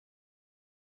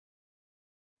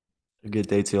A good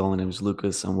day to you all. My name is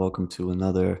Lucas, and welcome to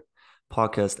another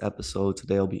podcast episode.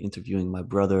 Today, I'll be interviewing my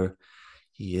brother.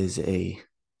 He is a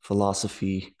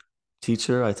philosophy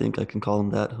teacher. I think I can call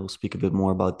him that. He'll speak a bit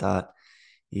more about that.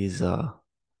 He's there.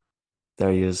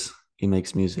 He is. He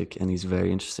makes music, and he's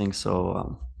very interesting.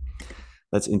 So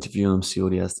let's interview him. See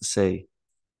what he has to say.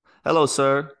 Hello,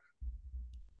 sir.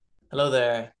 Hello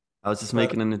there. I was just Well,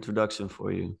 making an introduction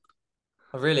for you.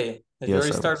 oh, really? Did you Yes,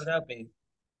 already I start was. without me?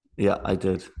 Yeah, I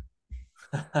did.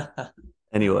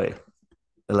 Anyway,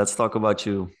 let's talk about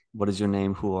you. What is your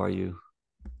name? Who are you?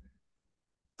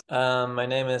 My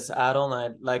name is Aron.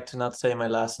 I'd like to not say my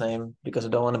last name because I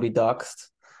don't want to be doxxed.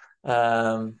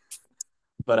 Um,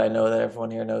 but I know that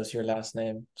everyone here knows your last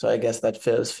name, so I guess that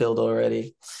is filled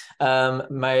already.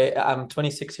 I'm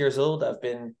 26 years old.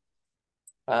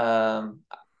 Um,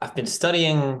 I've been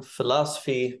studying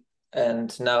philosophy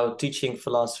and now teaching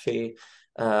philosophy.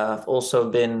 I've also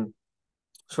been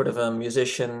sort of a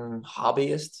musician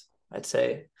hobbyist, I'd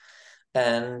say.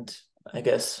 And I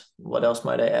guess what else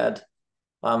might I add?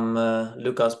 I'm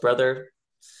Luca's brother.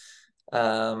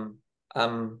 Um,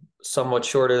 I'm somewhat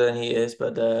shorter than he is,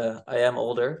 but I am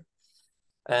older.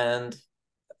 And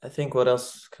I think what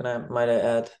else can I might I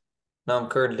add? Now I'm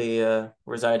currently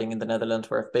residing in the Netherlands,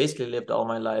 where I've basically lived all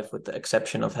my life, with the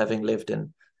exception of having lived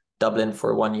in Dublin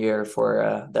for 1 year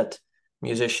for that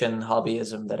musician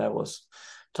hobbyism that I was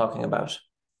talking about.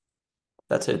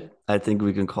 That's it. I think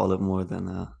we can call it more than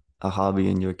a hobby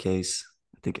in your case.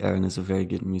 I think Aaron is a very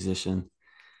good musician.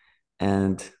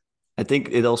 And I think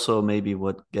it also may be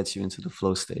what gets you into the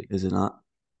flow state, is it not?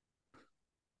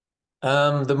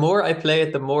 The more I play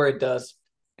it, the more it does.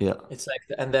 Yeah. It's like,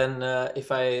 and then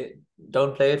if I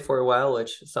don't play it for a while,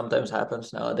 which sometimes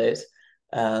happens nowadays,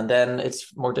 then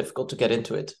it's more difficult to get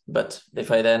into it. But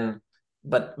if I then,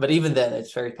 but even then,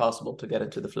 it's very possible to get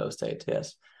into the flow state.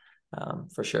 Yes,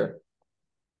 for sure.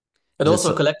 But Is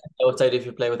also it, collective flow state if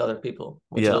you play with other people,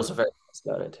 which is yeah, also very nice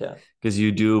about it. Yeah. because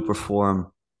you do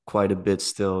perform quite a bit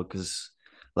still. Because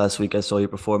last week I saw you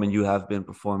perform, and you have been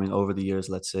performing over the years,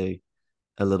 let's say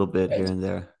a little bit here Right. and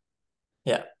there.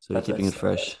 Yeah. So you're That, keeping it that's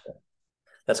fresh.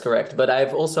 that's correct. But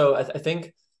I've also I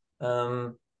think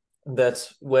um, that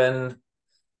when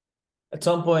at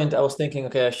some point I was thinking,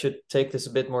 okay, I should take this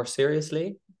a bit more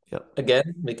seriously Yeah.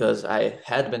 again because I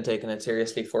had been taking it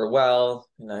seriously for a while,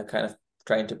 kind of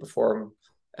trying to perform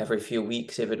every few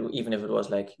weeks, if it even if it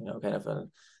was like kind of a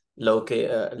low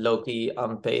key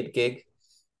unpaid gig.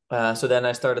 So then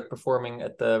I started performing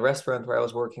at the restaurant where I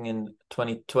was working in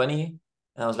 2020,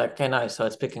 and I was like, okay, nice. So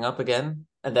it's picking up again,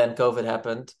 and then COVID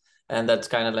happened, and that's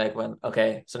kind of like when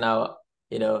okay, so now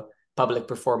public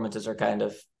performances are kind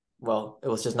of well, it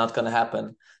was just not going to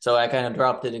happen. So I kind of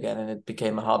dropped it again, and it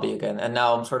became a hobby again. And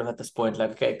now I'm sort of at this point,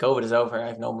 like, okay, COVID is over. I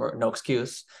have no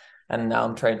excuse, and now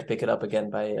I'm trying to pick it up again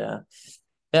by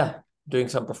yeah, doing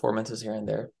some performances here and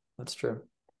there. That's true.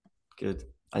 Good.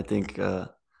 I think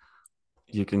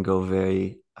you can go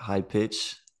very high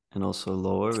pitch and also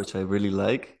lower, which I really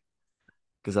like.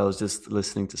 Because I was just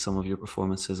listening to some of your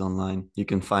performances online. You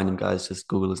can find him, guys. Just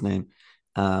Google his name.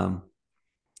 Um,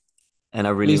 and I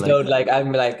really Please like don't that. like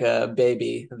I'm like a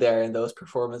baby there in those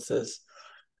performances.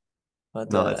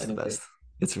 But No, it's the anyway. best.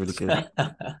 It's really good.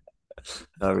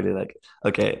 I really like it.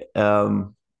 Okay.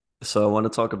 So I want to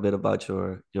talk a bit about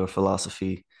your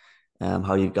philosophy,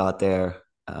 how you got there,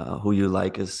 who you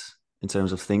like as in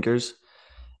terms of thinkers.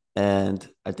 And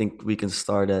I think we can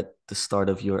start at the start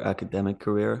of your academic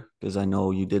career, because I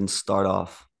know you didn't start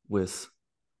off with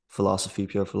philosophy,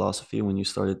 pure philosophy, when you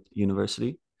started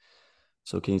university.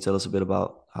 So can you tell us a bit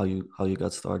about how you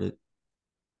got started?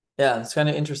 Yeah, it's kind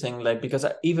of interesting, like because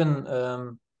even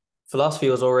philosophy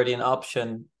was already an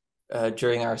option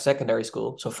during our secondary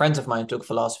school. So friends of mine took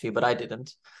philosophy, but I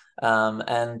didn't.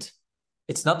 And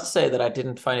it's not to say that I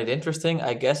didn't find it interesting.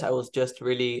 I guess I was just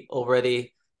really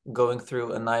already going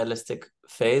through a nihilistic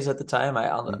phase at the time.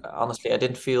 Mm. Honestly, I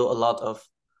didn't feel a lot of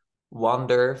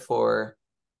wonder for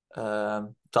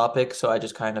topic. So I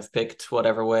just kind of picked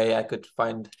whatever way I could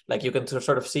find. Like you can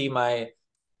sort of see my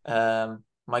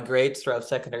grades throughout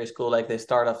secondary school. Like they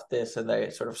start off this and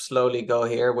they sort of slowly go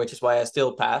here, which is why I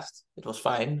still passed. It was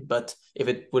fine, but if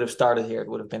it would have started here, it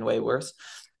would have been way worse.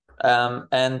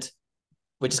 And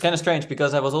which is kind of strange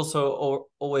because I was also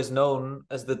always known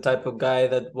as the type of guy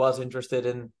that was interested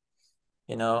in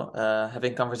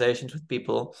having conversations with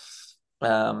people.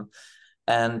 Um,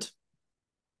 and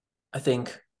I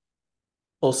think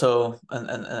also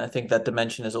and I think that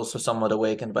dimension is also somewhat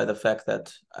awakened by the fact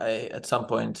that I at some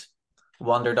point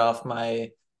wandered off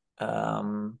my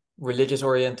religious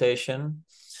orientation.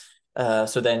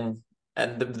 So then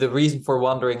and the reason for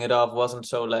wandering it off wasn't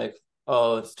so like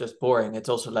oh, it's just boring. It's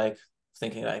also like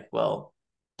thinking like, well,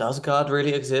 does God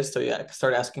really exist? So yeah,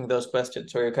 start asking those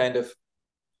questions, so you're kind of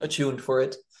attuned for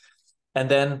it.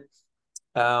 And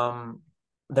um,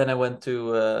 then I went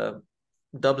to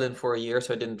Dublin for a year,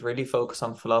 so I didn't really focus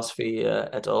on philosophy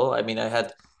at all. I mean, I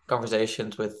had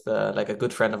conversations with like a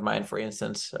good friend of mine, for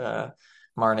instance,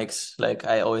 Marnix. Like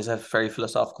I always have very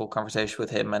philosophical conversation with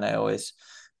him, and I always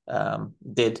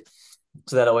did.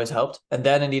 So that always helped. And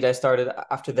then indeed, I started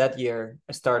after that year.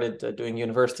 I started doing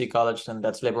university college, and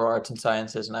that's liberal arts and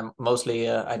sciences. And I'm mostly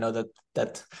I know that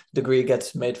that degree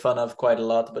gets made fun of quite a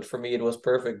lot, but for me it was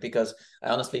perfect because I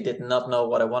honestly did not know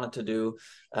what I wanted to do,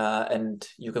 and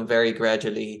you can very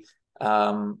gradually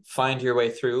find your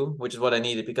way through, which is what I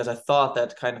needed because I thought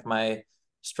that kind of my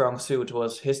strong suit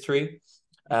was history.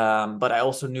 But I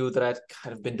also knew that I'd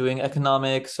kind of been doing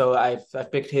economics, so I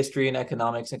picked history and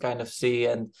economics and kind of see,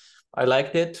 and I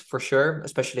liked it for sure,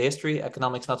 especially history,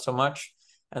 economics not so much.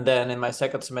 And then in my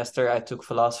second semester, I took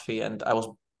philosophy, and I was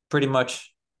pretty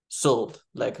much sold.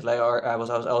 Or I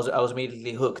was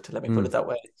immediately hooked. Let me put it Hmm. that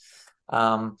way.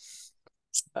 Um,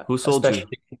 Who sold you?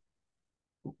 especially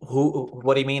who?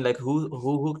 What do you mean? Like who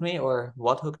hooked me, or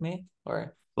what hooked me,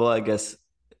 or Well, I guess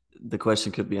the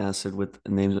question could be answered with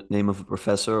a name of a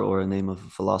professor or a name of a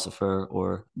philosopher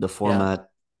or the yeah. format.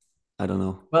 I don't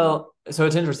know. Well, so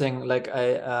it's interesting. Like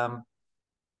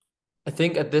I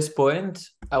think at this point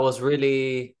I was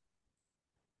really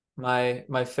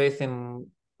my faith in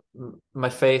my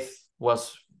faith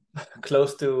was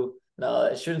close to,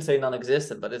 no, I shouldn't say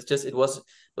non-existent, but it was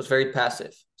very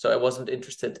passive. So I wasn't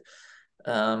interested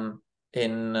um,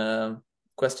 in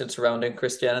questions surrounding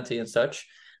Christianity and such.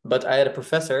 But I had a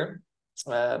professor,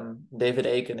 David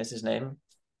Aiken is his name.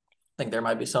 I think there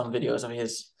might be some videos of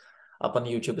his up on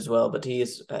YouTube as well. But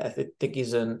think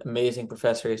he's an amazing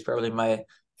professor. He's probably my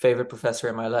favorite professor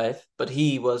in my life. But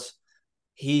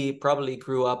he probably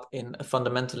grew up in a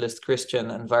fundamentalist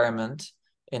Christian environment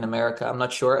in America. I'm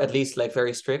not sure, at least like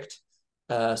very strict.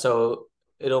 So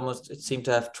it seemed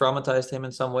to have traumatized him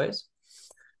in some ways.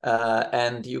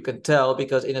 And you can tell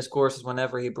because in his courses,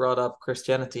 whenever he brought up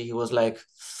Christianity, he was like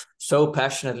so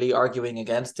passionately arguing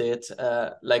against it,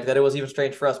 like that it was even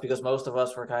strange for us because most of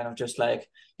us were kind of just like,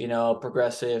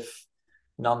 progressive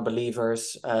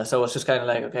non-believers. So it's just kind of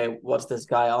like, okay, what's this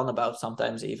guy on about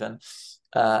sometimes even?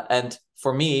 And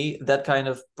for me, that kind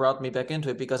of brought me back into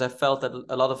it because I felt that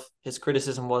a lot of his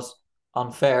criticism was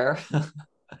unfair.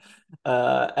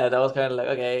 And I was kind of like,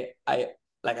 okay,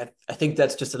 I think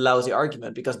that's just a lousy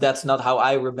argument because that's not how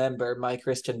I remember my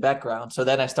Christian background. So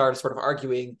then I started sort of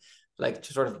arguing, like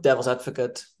sort of devil's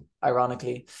advocate,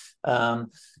 ironically,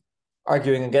 um,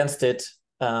 arguing against it.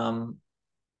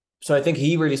 So I think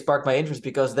he really sparked my interest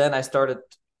because then I started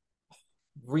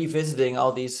revisiting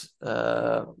all these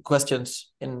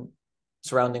questions in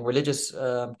surrounding religious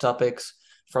topics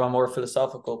from a more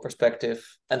philosophical perspective.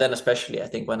 And then especially, I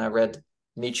think when I read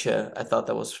Nietzsche, I thought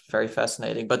that was very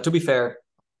fascinating. But to be fair,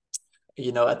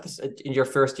 in your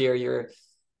first year,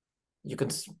 you can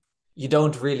you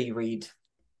don't really read.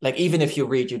 Like even if you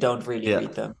read, you don't really Yeah,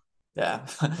 read them. Yeah.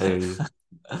 I hear you.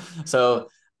 So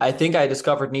I think I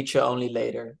discovered Nietzsche only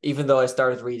later, even though I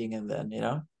started reading him then,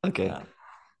 Okay. Yeah.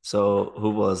 So who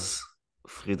was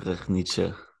Friedrich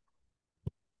Nietzsche?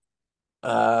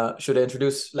 Should I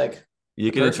introduce like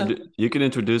the person? You can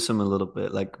introduce him a little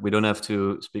bit. Like we don't have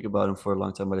to speak about him for a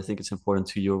long time, but I think it's important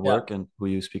to your Yeah. work and who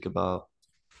you speak about.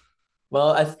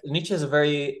 Well, Nietzsche is a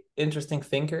very interesting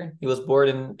thinker. He was born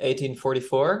in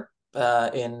 1844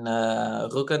 in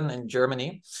Rücken in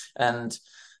Germany, and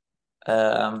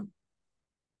um,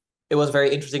 it was a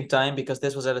very interesting time because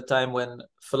this was at a time when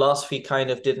philosophy kind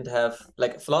of didn't have,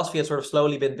 like, philosophy had sort of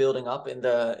slowly been building up in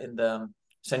the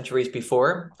centuries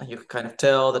before, and you could kind of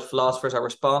tell that philosophers are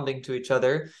responding to each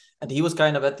other. And he was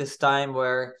kind of at this time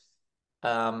where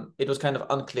it was kind of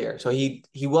unclear. So he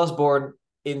was born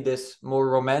in this more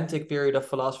romantic period of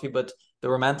philosophy, but the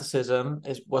romanticism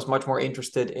was much more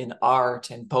interested in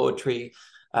art and poetry,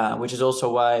 which is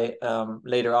also why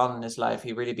later on in his life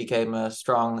he really became a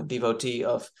strong devotee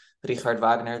of Richard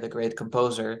Wagner, the great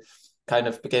composer. Kind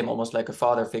of became almost like a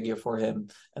father figure for him,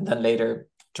 and then later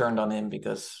turned on him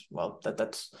because, well,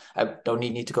 that's I don't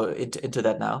need to go into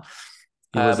that now.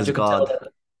 He was But his you can tell god.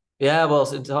 that, yeah, well,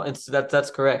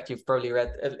 that's correct. You've probably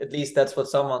read, at least that's what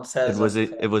someone says of,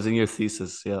 It was in your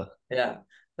thesis, yeah. yeah,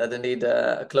 that indeed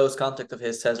a close contact of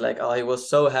his says like, oh, he was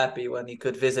so happy when he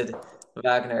could visit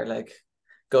Wagner, like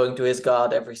going to his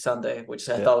God every Sunday, which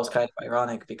I Yeah. thought was kind of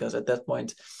ironic because at that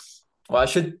point, well, I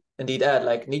should indeed add,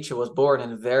 like Nietzsche was born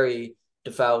in a very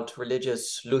devout,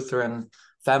 religious Lutheran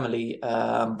family,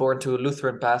 born to a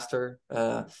Lutheran pastor.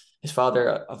 His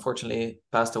father unfortunately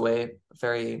passed away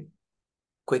very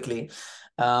quickly.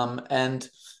 And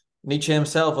Nietzsche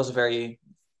himself was a very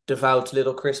devout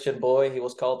little Christian boy. He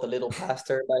was called the little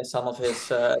pastor by some of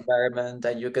his environment,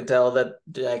 and you can tell that,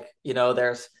 like,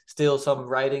 there's still some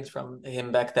writings from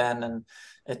him back then, and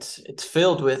it's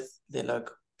filled with the, like,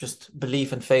 just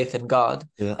belief and faith in God.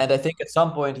 Yeah. And I think at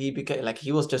some point he became, like,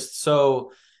 he was just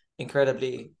so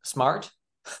incredibly smart,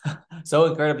 so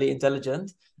incredibly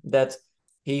intelligent, that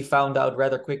he found out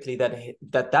rather quickly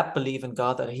that that belief in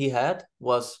God that he had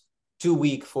was too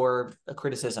weak for a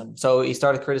criticism. So he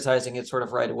started criticizing it sort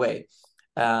of right away.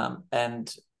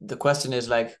 And the question is,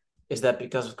 like, is that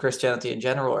because of Christianity in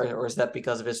general, or is that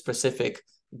because of his specific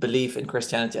belief in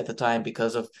Christianity at the time,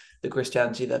 because of the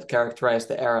Christianity that characterized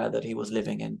the era that he was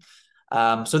living in?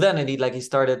 So then indeed, like, he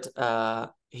started,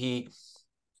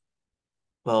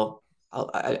 well,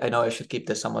 I know I should keep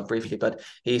this somewhat briefly, but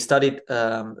he studied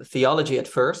theology at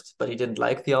first, but he didn't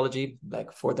like theology,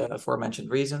 like, for the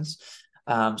aforementioned reasons.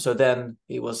 So then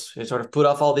he sort of put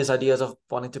off all these ideas of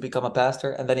wanting to become a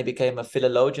pastor, and then he became a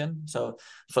philologian. So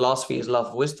philosophy is love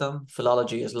of wisdom,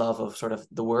 philology is love of sort of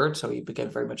the word. So he became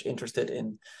very much interested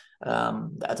in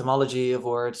the etymology of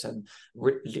words, and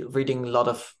reading a lot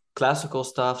of classical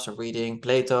stuff. So reading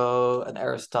Plato and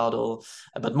Aristotle,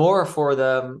 but more for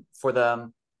the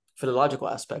philological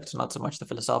aspects, not so much the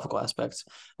philosophical aspects,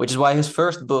 which is why his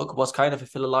first book was kind of a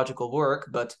philological work,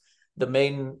 but the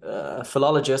main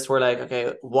philologists were like,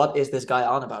 okay, what is this guy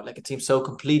on about? Like, it seems so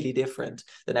completely different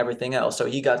than everything else. So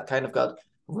he got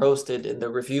roasted in the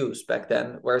reviews back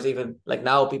then, whereas even like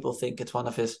now people think it's one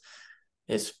of his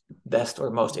best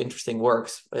or most interesting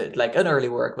works, like an early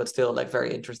work, but still, like,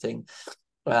 very interesting.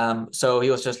 So he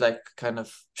was just, like, kind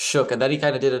of shook, and then he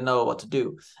kind of didn't know what to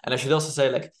do. And I should also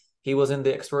say, like, he was in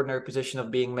the extraordinary position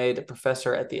of being made a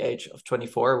professor at the age of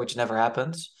 24, which never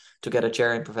happens, to get a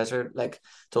chair in professor. Like,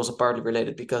 it's also partly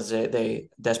related because they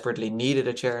desperately needed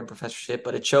a chair in professorship,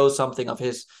 but it shows something of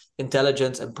his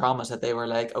intelligence and promise, that they were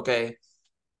like, okay,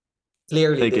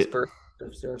 clearly Take this it. person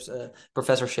deserves a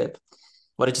professorship.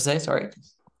 What did you say? Sorry.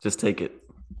 Just take it.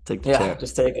 Take the Yeah, chair.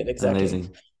 just take it. Exactly.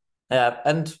 Amazing.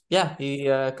 And yeah, he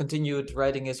continued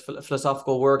writing his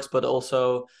philosophical works, but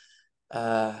also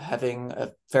having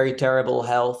a very terrible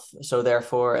health. So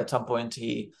therefore, at some point,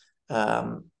 he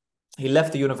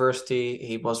left the university.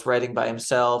 He was writing by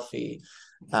himself.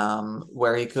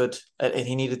 Where he could, and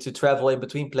he needed to travel in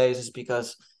between places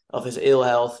because of his ill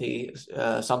health. He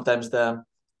sometimes the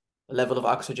level of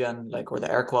oxygen, like, or the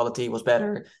air quality was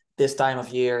better this time of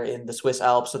year in the Swiss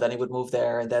Alps. So then he would move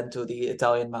there, and then to the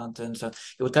Italian mountains. So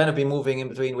he would kind of be moving in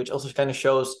between, which also kind of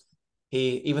shows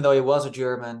even though he was a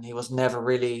German, he was never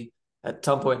really, at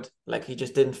some point, like, he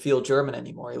just didn't feel German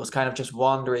anymore. He was kind of just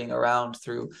wandering around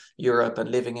through Europe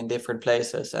and living in different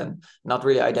places and not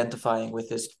really identifying with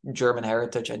his German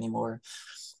heritage anymore.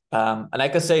 And I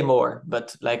could say more,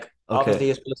 but, like, Okay. obviously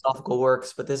his philosophical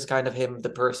works, but this is kind of him, the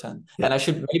person. Yeah. And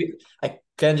I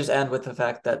can just end with the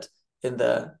fact that in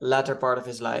the latter part of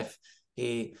his life,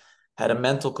 he had a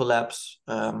mental collapse,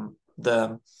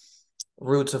 the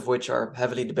roots of which are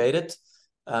heavily debated.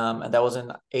 And that was in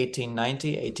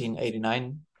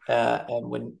 1889. And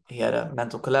when he had a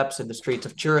mental collapse in the streets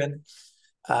of Turin.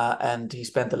 And he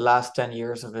spent the last 10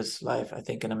 years of his life, I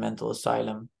think, in a mental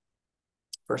asylum,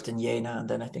 first in Jena, and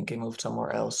then I think he moved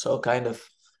somewhere else. So kind of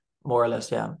more or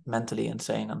less, yeah, mentally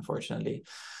insane, unfortunately.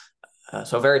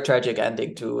 So very tragic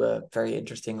ending to a very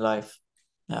interesting life.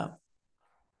 Yeah.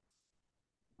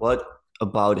 What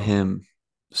about him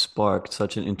sparked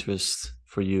such an interest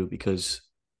for you? Because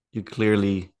you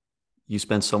clearly you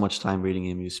spent so much time reading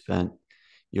him. You spent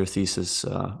your thesis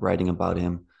writing about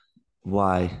him.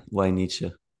 Why? Why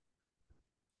Nietzsche?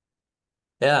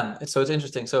 Yeah, it's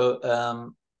interesting.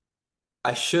 So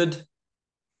I should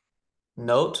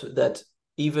note that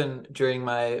even during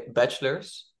my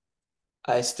bachelor's,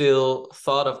 I still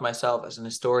thought of myself as an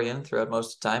historian throughout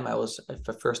most of the time.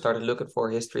 I first started looking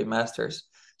for history masters.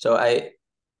 So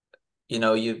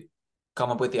you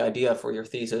come up with the idea for your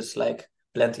thesis like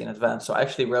plenty in advance. So I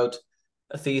actually wrote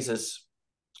a thesis,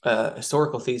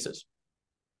 historical thesis,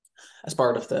 as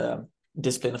part of the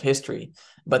discipline of history,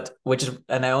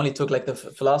 and I only took, like, the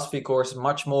philosophy course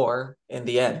much more in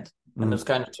the end. And it was Mm.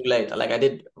 kind of too late. Like, I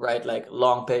did write, like,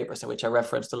 long papers in which I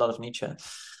referenced a lot of Nietzsche.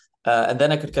 And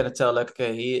then I could kind of tell, like,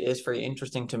 okay, he is very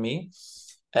interesting to me.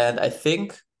 And I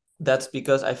think that's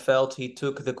because I felt he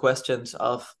took the questions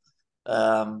of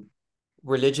um,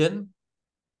 religion,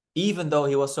 even though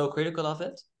he was so critical of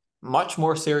it, much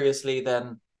more seriously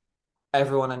than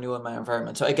everyone I knew in my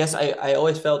environment. So I guess I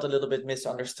always felt a little bit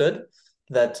misunderstood.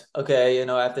 that, okay,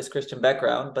 I have this Christian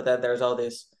background, but then there's all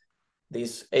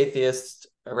these atheists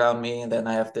around me, and then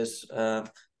I have this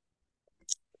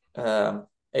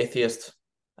atheist,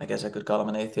 I guess I could call him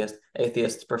an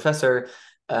atheist professor.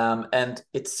 And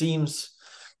it seems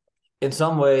in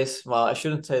some ways, well, I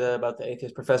shouldn't say that about the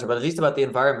atheist professor, but at least about the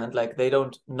environment, like they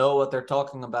don't know what they're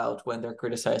talking about when they're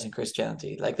criticizing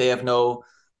Christianity. Like they have no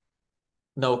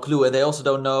clue, and they also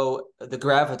don't know the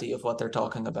gravity of what they're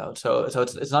talking about. So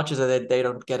it's not just that they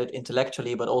don't get it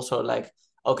intellectually, but also like,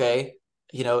 okay,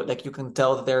 like you can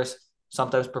tell that there's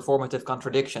sometimes performative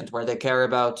contradictions where they care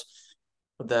about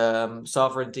the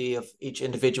sovereignty of each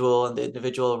individual and the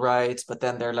individual rights, but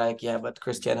then they're like, yeah, but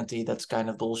Christianity, that's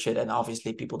kind of bullshit, and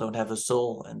obviously people don't have a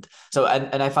soul. And so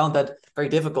and I found that very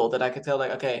difficult, that I could tell,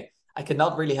 like, okay, I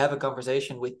cannot really have a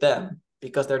conversation with them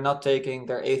because they're not taking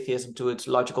their atheism to its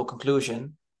logical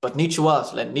conclusion. But Nietzsche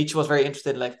was, like, Nietzsche was very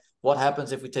interested in, like, what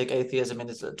happens if we take atheism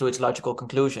to its logical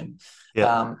conclusion.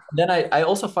 Yeah. Then I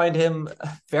also find him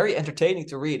very entertaining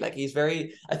to read. Like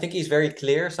I think he's very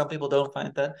clear. Some people don't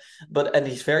find that, and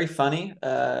he's very funny.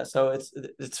 So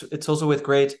it's also with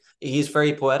great. He's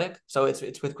very poetic. So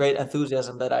it's with great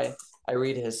enthusiasm that I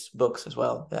read his books as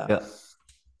well. Yeah. Yeah.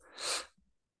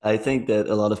 I think that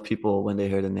a lot of people, when they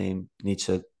hear the name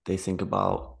Nietzsche, they think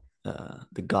about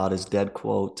the God is dead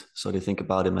quote. So they think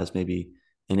about him as maybe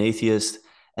an atheist,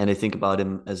 and they think about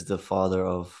him as the father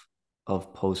of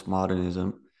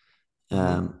postmodernism. Mm-hmm.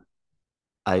 Um,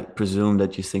 I presume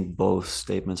that you think both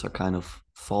statements are kind of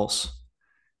false.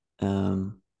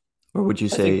 Or would you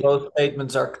I think say, both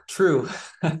statements are true.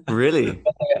 really?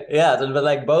 Yeah, but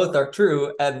like both are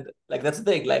true, and like that's the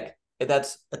thing. Like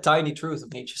that's a tiny truth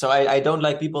of Nietzsche. So I don't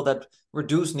like people that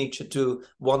reduce Nietzsche to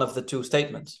one of the two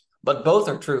statements. But both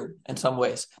are true in some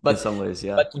ways. In But some ways,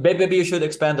 yeah. but maybe you should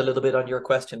expand a little bit on your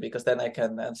question, because then I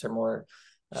can answer more.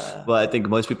 Well, I think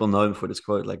most people know him for this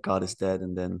quote, like God is dead.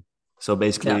 And then, so Yeah.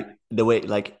 basically, the way,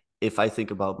 like, if I think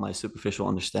about my superficial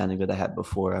understanding that I had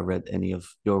before I read any of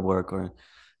your work, or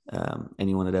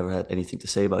anyone that ever had anything to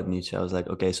say about Nietzsche, I was like,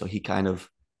 okay, so he kind of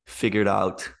figured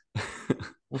out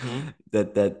Mm-hmm.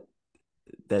 that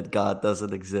that God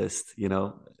doesn't exist,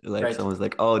 like Right. someone's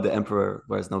like, oh, the emperor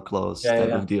wears no clothes Yeah, yeah, type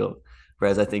yeah. of deal.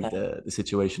 Whereas I think Yeah, of the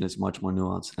situation is much more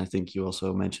nuanced. And I think you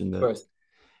also mentioned that course.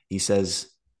 he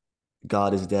says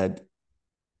God is dead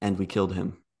and we killed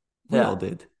him. We all Yeah,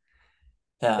 did.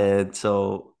 yeah. And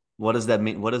so what does that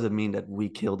mean? What does it mean that we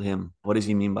killed him? What does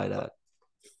he mean by that?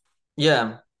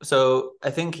 Yeah. So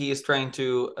I think he's trying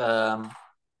to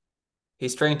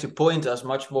point us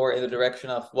much more in the direction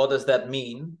of what does that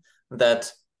mean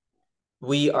that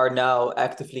we are now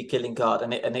actively killing God.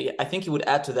 I think he would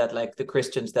add to that, like the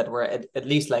Christians that were at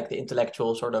least like the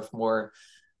intellectual sort of more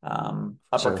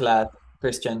upper Sure. class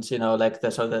Christians, like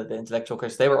the intellectual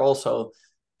Christians, they were also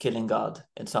killing God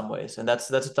in some ways. And that's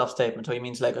a tough statement. So he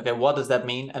means, like, okay, what does that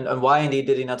mean? And why indeed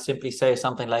did he not simply say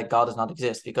something like God does not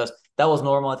exist? Because that was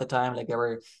normal at the time. Like there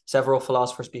were several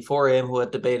philosophers before him who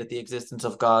had debated the existence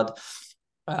of God,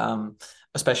 um,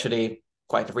 especially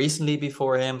quite recently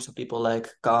before him. So people like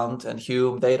Kant and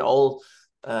Hume, they'd all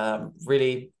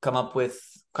really come up with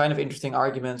kind of interesting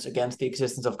arguments against the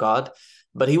existence of God.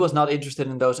 But he was not interested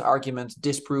in those arguments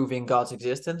disproving God's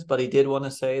existence, but he did want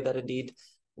to say that indeed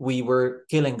we were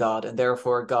killing God, and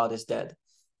therefore God is dead.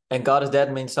 And God is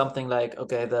dead means something like,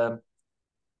 okay, the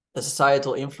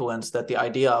societal influence that the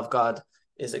idea of God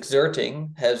is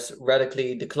exerting has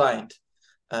radically declined.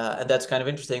 And that's kind of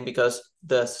interesting because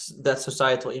that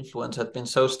societal influence has been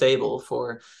so stable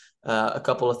for a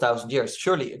couple of thousand years.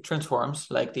 Surely it transforms,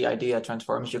 like the idea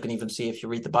transforms. You can even see, if you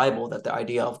read the Bible, that the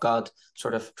idea of God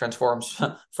sort of transforms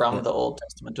from Yeah. the Old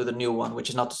Testament to the new one, which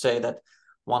is not to say that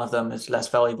one of them is less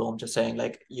valuable. I'm just saying,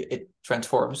 like, it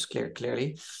transforms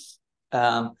clearly.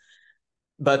 Um,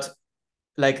 but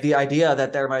like the idea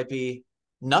that there might be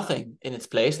nothing in its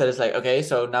place, that is like, okay,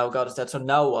 so now God is dead, so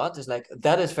now what, is like,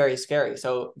 that is very scary.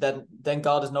 So then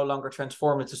God is no longer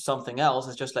transformed into something else.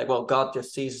 It's just like, well, God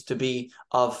just ceases to be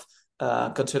of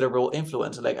considerable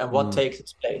influence, like, and what Mm. takes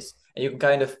its place. And you can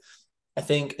kind of, I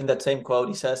think in that same quote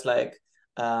he says, like,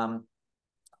 um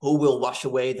who will wash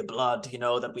away the blood,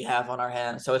 that we have on our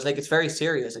hands. So it's like, it's very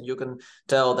serious, and you can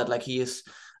tell that, like, he is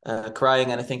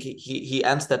crying. And I think he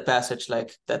ends that passage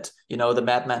like that, the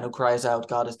madman who cries out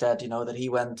God is dead, that he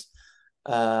went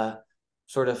uh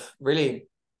sort of really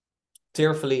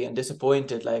tearfully and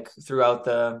disappointed, like, throughout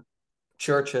the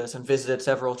churches, and visited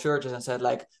several churches and said,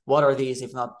 like, what are these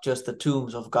if not just the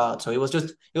tombs of God? So he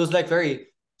was like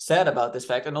very sad about this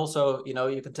fact. And also,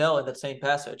 you can tell in that same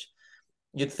passage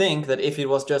you'd think that if he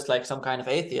was just like some kind of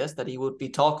atheist, that he would be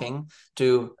talking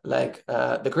to like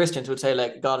the Christians would say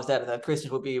like God is dead. The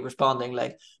Christians would be responding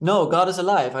like, no, God is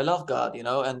alive. I love God, you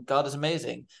know, and God is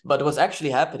amazing. But what's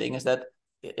actually happening is that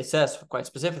it says quite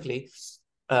specifically,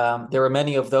 there were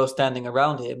many of those standing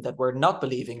around him that were not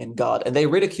believing in God, and they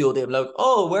ridiculed him like,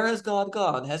 oh, where has God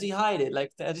gone? Has he hidden?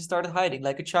 Like, has he started hiding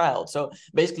like a child? So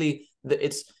basically,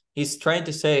 it's he's trying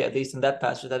to say, at least in that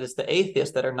passage, that it's the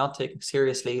atheists that are not taking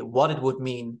seriously what it would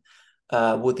mean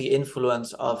would the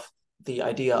influence of the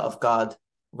idea of God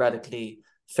radically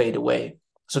fade away.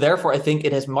 So therefore, I think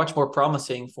it is much more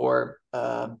promising for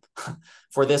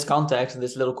this context in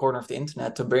this little corner of the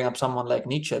internet to bring up someone like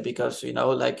Nietzsche, because you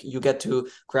know, like you get to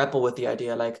grapple with the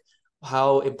idea, like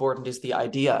how important is the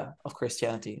idea of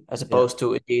Christianity, as Yeah. opposed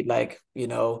to indeed like you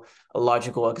know a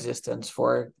logical existence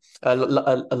for a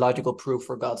logical proof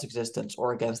for God's existence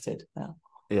or against it. Yeah.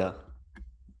 Yeah.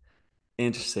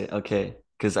 Interesting. Okay.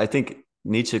 Because I think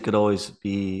Nietzsche could always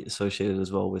be associated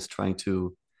as well with trying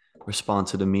to respond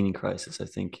to the meaning crisis, I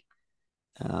think.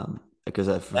 Because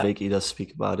Yeah. Vicky does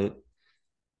speak about it.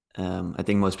 I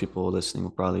think most people listening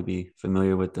will probably be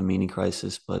familiar with the meaning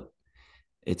crisis, but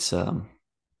it's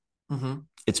Mm-hmm.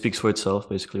 it speaks for itself,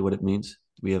 basically what it means.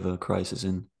 We have a crisis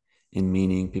in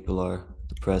meaning. People are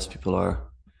depressed, people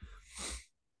are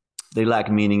they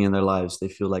lack meaning in their lives. They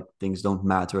feel like things don't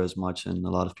matter as much, and a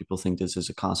lot of people think this is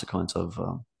a consequence of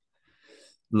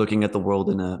looking at the world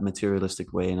in a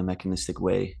materialistic way, in a mechanistic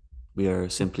way. We are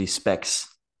simply specks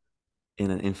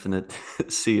in an infinite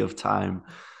sea of time,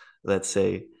 let's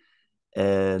say.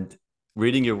 And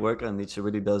reading your work on Nietzsche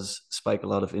really does spike a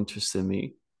lot of interest in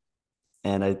me.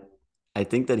 And I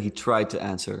think that he tried to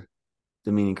answer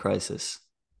the meaning crisis.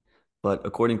 But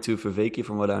according to Vervaeke,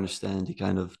 from what I understand, he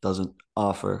kind of doesn't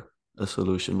offer a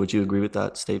solution. Would you agree with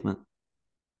that statement?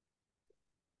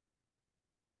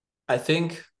 I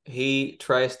think he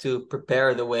tries to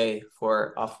prepare the way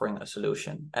for offering a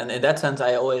solution. And in that sense,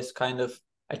 I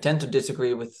tend to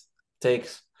disagree with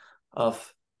takes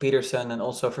of Peterson and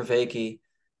also Vervaeke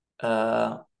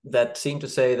that seem to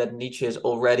say that Nietzsche is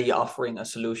already offering a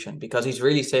solution, because he's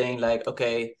really saying like,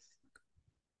 okay,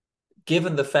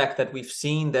 given the fact that we've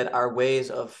seen that our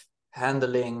ways of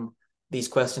handling these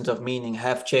questions of meaning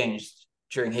have changed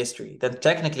during history, then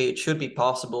technically it should be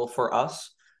possible for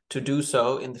us to do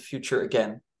so in the future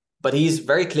again. But he's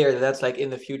very clear that that's like in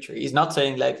the future. He's not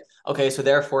saying like, okay, so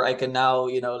therefore I can now,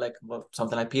 you know, like well,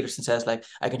 something like Peterson says, like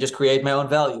I can just create my own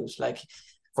values. Like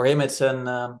for him, it's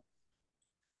an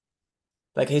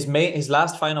like his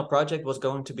last final project was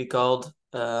going to be called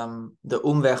the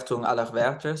Umwertung aller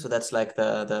Werte. So that's like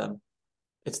the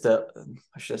it's the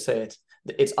how should I say it?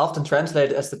 It's often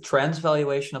translated as the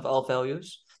transvaluation of all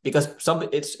values, because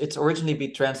it's originally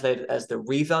been translated as the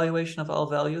revaluation of all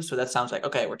values. So that sounds like,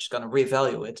 okay, we're just going to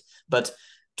revalue it, but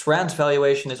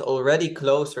transvaluation is already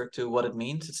closer to what it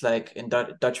means. It's like in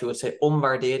Dutch we would say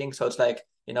omwaardering. So it's like,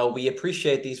 you know, we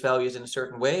appreciate these values in a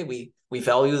certain way. We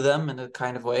value them in a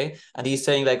kind of way, and he's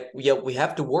saying like, yeah, we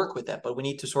have to work with that, but we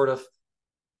need to sort of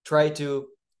try to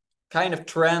kind of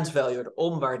transvalue or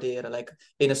omwaarderen, like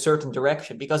in a certain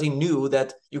direction, because he knew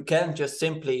that you can't just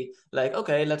simply like,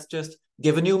 okay, let's just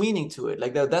give a new meaning to it.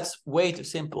 Like that's way too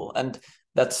simple. And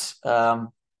that's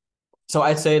so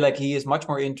I'd say like he is much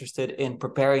more interested in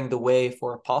preparing the way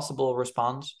for a possible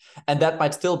response, and that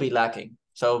might still be lacking.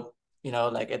 So you know,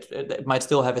 like it might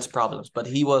still have its problems, but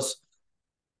he was,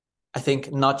 I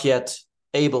think, not yet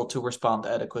able to respond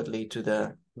adequately to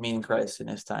the meaning crisis in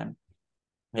his time.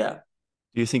 Yeah,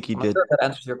 Do you think he I'm not did? sure if that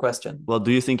answers your question. Well,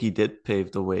 do you think he did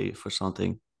pave the way for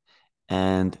something?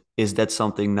 And is that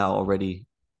something now already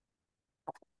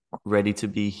ready to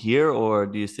be here, or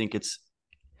do you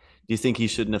think he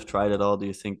shouldn't have tried at all? Do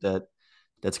you think that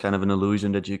that's kind of an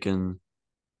illusion that you can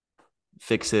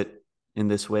fix it in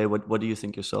this way? What do you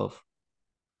think yourself?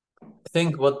 I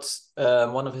think what's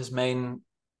one of his main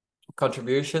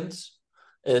contributions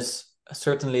is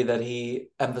certainly that he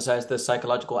emphasized the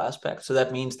psychological aspect. So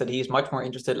that means that he's much more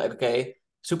interested, like, okay,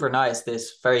 super nice,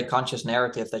 this very conscious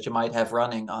narrative that you might have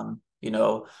running on, you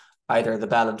know, either the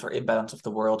balance or imbalance of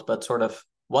the world, but sort of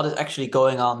what is actually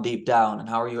going on deep down, and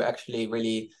how are you actually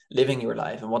really living your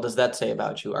life, and what does that say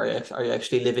about you? Are you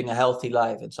actually living a healthy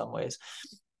life in some ways?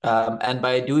 And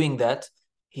by doing that,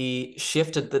 he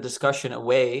shifted the discussion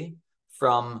away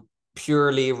from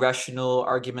purely rational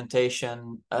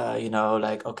argumentation, you know,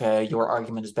 like, okay, your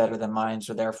argument is better than mine,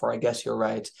 so therefore I guess you're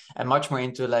right, and much more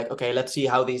into like, okay, let's see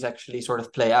how these actually sort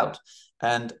of play out.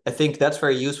 And I think that's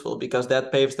very useful, because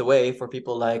that paves the way for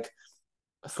people like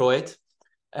Freud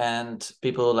and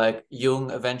people like Jung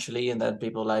eventually, and then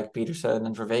people like Peterson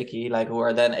and Vervaeke, like who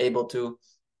are then able to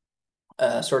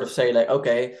sort of say like,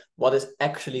 okay, what is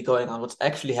actually going on? What's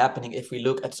actually happening if we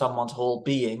look at someone's whole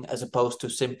being, as opposed to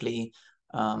simply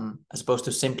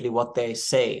what they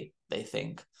say they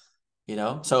think, you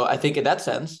know? So I think in that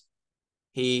sense,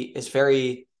 he is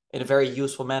very, in a very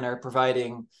useful manner,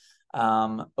 providing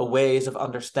a ways of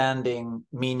understanding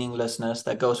meaninglessness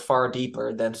that goes far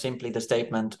deeper than simply the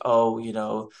statement, oh,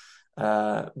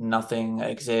 nothing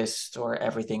exists or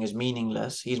everything is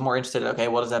meaningless. He's more interested in, okay,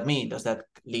 what does that mean? Does that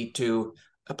lead to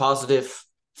a positive,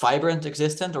 vibrant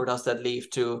existence, or does that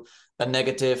lead to a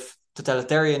negative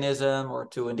totalitarianism, or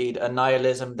to indeed a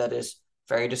nihilism that is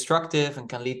very destructive and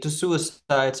can lead to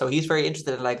suicide? So he's very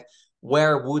interested in like,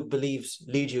 where would beliefs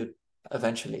lead you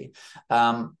eventually?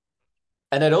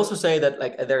 And I'd also say that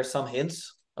like there are some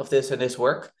hints of this in his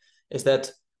work. Is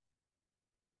that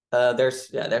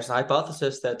there's a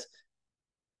hypothesis that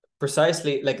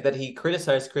precisely like that he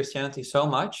criticized Christianity so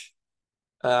much,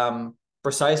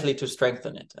 precisely to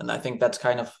strengthen it. And I think that's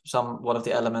kind of one of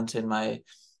the elements in my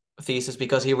thesis,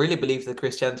 because he really believed that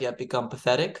Christianity had become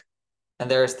pathetic. And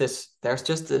there's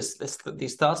just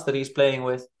these thoughts that he's playing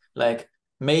with, like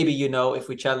maybe, if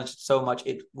we challenge it so much,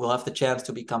 it will have the chance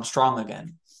to become strong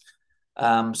again.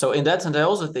 So in that sense, I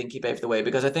also think he paved the way,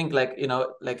 because I think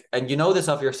and this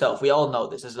of yourself, we all know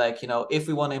this is like, if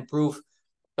we want to improve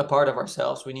a part of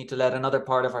ourselves, we need to let another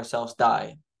part of ourselves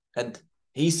die. And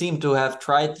he seemed to have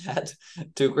tried that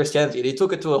to Christianity. And he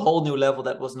took it to a whole new level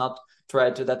that was not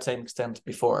tried to that same extent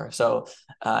before. So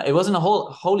it was in a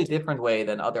wholly different way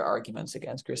than other arguments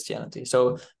against Christianity.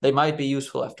 So they might be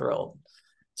useful after all.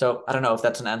 So I don't know if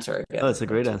that's an answer Oh, again, it's a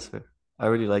great but answer. I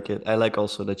really like it. I like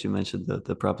also that you mentioned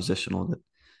the propositional, that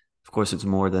of course it's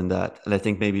more than that. And I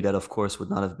think maybe that of course would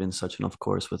not have been such an of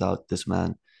course without this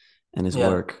man and his yeah,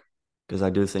 work. Because I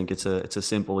do think it's a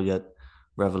simple yet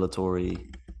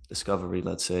revelatory discovery,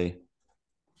 let's say.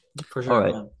 for All sure.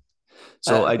 right. Yeah.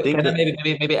 So I think Can I that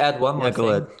maybe add one yeah, more go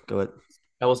ahead. thing? Go ahead.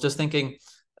 I was just thinking,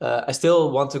 I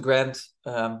still want to grant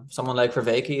someone like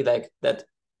Vervaeke like that.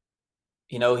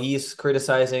 He's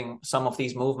criticizing some of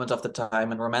these movements of the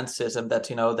time and romanticism that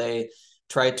they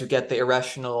try to get the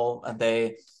irrational, and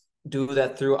they do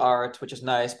that through art, which is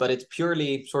nice, but it's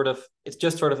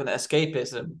just sort of an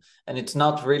escapism, and it's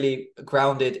not really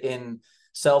grounded in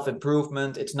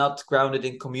self-improvement. It's not grounded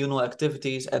in communal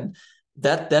activities, and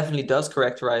that definitely does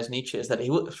characterize Nietzsche, is that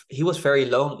he was very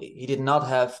lonely. He did not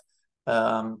have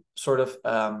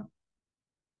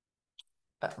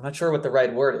I'm not sure what the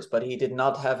right word is, but he did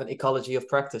not have an ecology of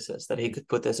practices that he could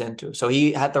put this into. So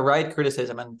he had the right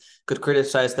criticism and could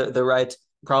criticize the right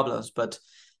problems, but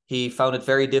he found it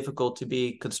very difficult to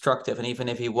be constructive. And even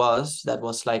if he was, that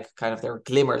was like kind of, there were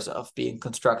glimmers of being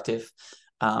constructive,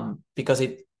 because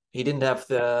he didn't have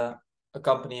the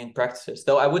accompanying practices.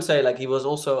 Though I would say like he was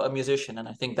also a musician, and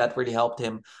I think that really helped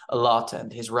him a lot,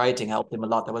 and his writing helped him a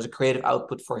lot. There was a creative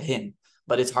output for him,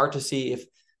 but it's hard to see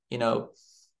you know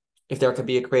if there can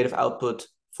be a creative output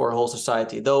for a whole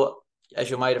society. Though, as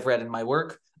you might have read in my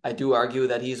work, I do argue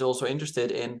that he's also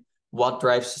interested in what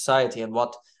drives society, and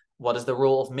what is the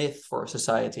role of myth for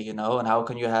society, and how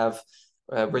can you have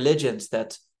religions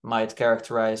that might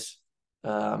characterize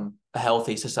a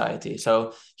healthy society.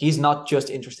 So he's not just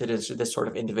interested in this sort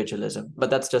of individualism, but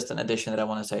that's just an addition that I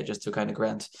want to say, just to kind of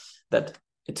grant that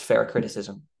it's fair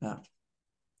criticism. Yeah.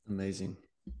 Amazing.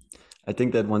 I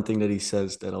think that one thing that he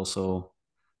says that also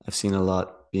I've seen a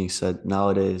lot being said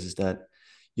nowadays is that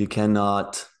you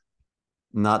cannot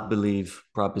not believe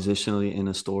propositionally in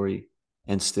a story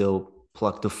and still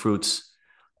pluck the fruits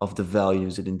of the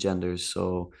values it engenders.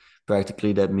 So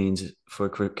practically that means for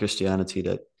Christianity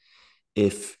that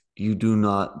if you do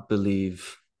not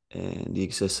believe in the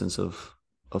existence of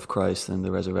Christ and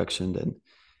the resurrection, then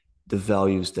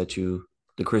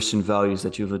the Christian values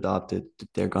that you've adopted,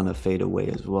 they're gonna fade away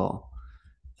as well.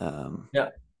 Um, Yeah.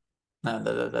 No,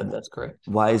 that's correct.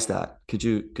 why is that? Could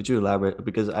you elaborate?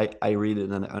 Because I read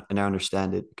it and I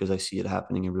understand it because I see it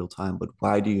happening in real time. But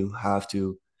why do you have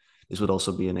to? This would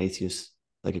also be an atheist,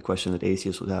 like a question that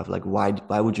atheists would have. Like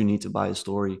why would you need to buy a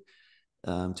story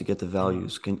to get the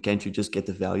values? Can't you just get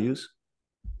the values?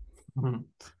 Mhm.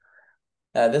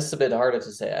 This is a bit harder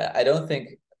to say. I don't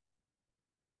think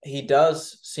he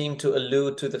does seem to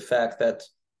allude to the fact that,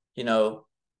 you know,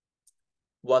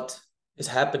 what is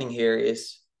happening here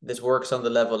is this works on the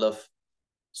level of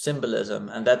symbolism,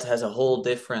 and that has a whole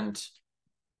different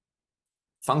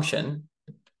function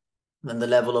than the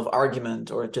level of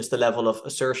argument or just the level of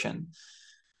assertion.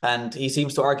 And he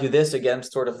seems to argue this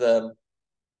against sort of the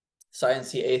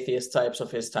sciencey atheist types of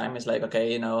his time. Is like,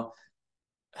 okay,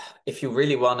 if you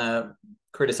really want to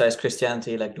criticize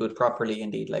Christianity, like do it properly,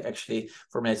 indeed, like actually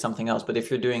formulate something else. But if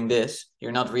you're doing this,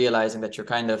 you're not realizing that you're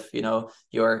kind of,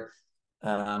 you're,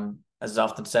 as is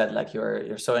often said, like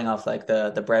you're sewing off like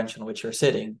the branch on which you're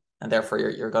sitting, and therefore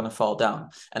you're gonna fall down.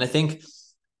 And I think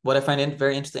what I find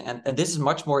very interesting, and this is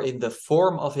much more in the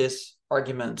form of his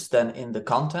arguments than in the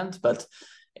content, but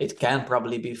it can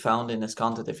probably be found in his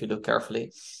content if you look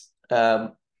carefully.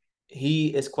 Um,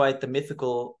 he is quite the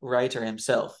mythical writer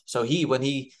himself. So when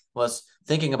he was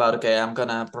thinking about, okay, I'm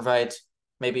gonna provide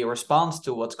maybe a response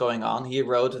to what's going on, he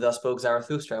wrote "Thus Spoke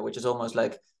Zarathustra," which is almost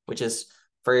like, which is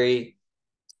very,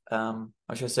 how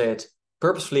should I say it,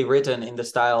 purposefully written in the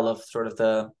style of sort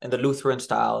of in the Lutheran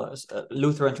style,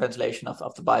 Lutheran translation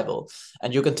of the Bible,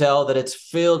 and you can tell that it's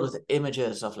filled with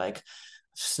images of like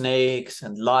snakes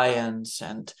and lions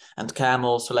and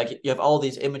camels. So like you have all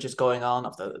these images going on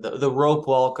of the rope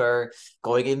walker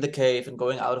going in the cave and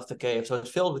going out of the cave. So it's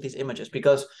filled with these images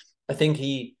because I think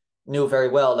he knew very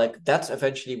well like that's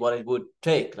eventually what it would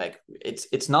take. Like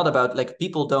it's not about like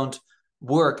people don't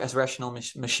work as rational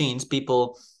machines.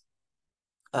 People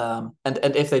and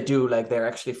if they do, like they're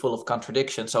actually full of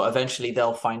contradiction. So eventually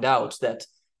they'll find out that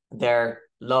their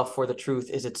love for the truth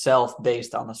is itself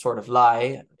based on a sort of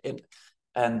lie,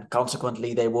 and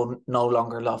consequently they will no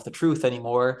longer love the truth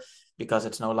anymore because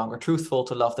it's no longer truthful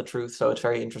to love the truth. So it's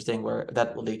very interesting where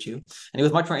that will lead you. And he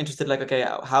was much more interested, like, okay,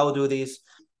 how do these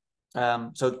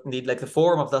so indeed, like the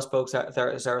form of Thus Spoke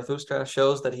Zarathustra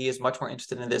shows that he is much more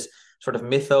interested in this sort of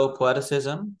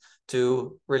mytho-poeticism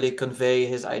to really convey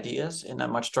his ideas in a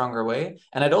much stronger way.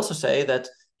 And I'd also say that,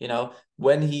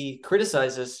 when he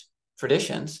criticizes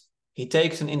traditions, he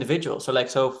takes an individual. So like,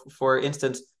 so for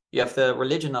instance, you have the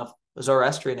religion of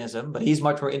Zoroastrianism, but he's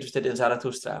much more interested in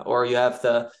Zarathustra. Or you have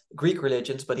the Greek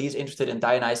religions, but he's interested in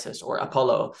Dionysus or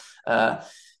Apollo.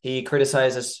 He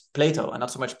criticizes Plato and not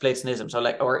so much Platonism. So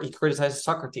like, or he criticizes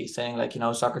Socrates, saying like,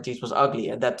 Socrates was ugly,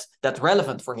 and that's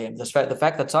relevant for him. The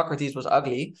fact that Socrates was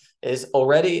ugly is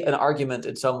already an argument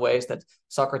in some ways that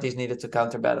Socrates needed to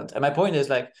counterbalance. And my point is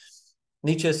like,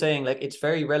 Nietzsche is saying like it's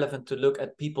very relevant to look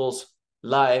at people's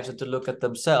lives and to look at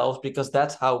themselves because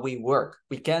that's how we work.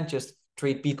 We can't just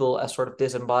treat people as sort of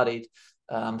disembodied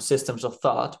systems of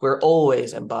thought. We're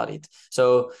always embodied.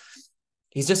 So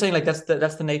he's just saying like that's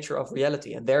the nature of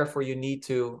reality, and therefore you need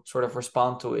to sort of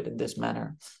respond to it in this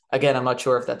manner. Again, I'm not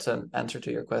sure if that's an answer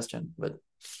to your question, but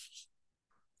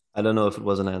I don't know if it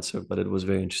was an answer, but it was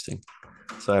very interesting.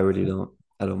 So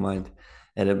I don't mind.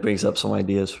 And it brings up some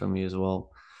ideas for me as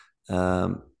well.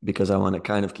 Because I want to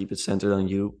kind of keep it centered on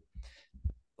you.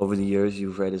 Over the years,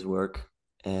 you've read his work,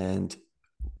 and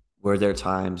were there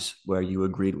times where you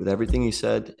agreed with everything he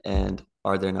said? And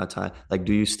are there not times like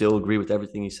do you still agree with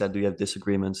everything he said? Do you have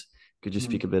disagreements? Could you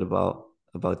speak a bit about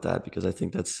that? Because I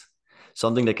think that's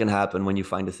something that can happen when you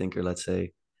find a thinker, let's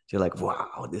say, you're like,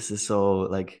 wow, this is so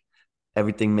like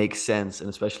everything makes sense. And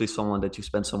especially someone that you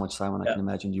spend so much time on, I yeah, can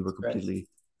imagine you were right. completely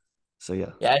so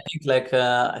yeah. Yeah, I think like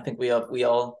I think we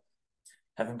all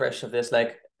have impression of this.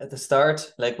 Like at the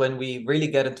start, like when we really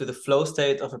get into the flow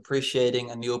state of appreciating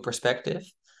a new perspective,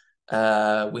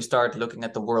 we start looking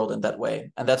at the world in that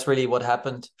way. And that's really what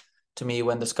happened to me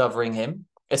when discovering him.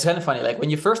 It's kind of funny, like when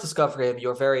you first discover him,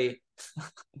 you're very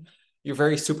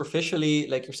superficially,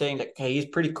 like you're saying like, hey, he's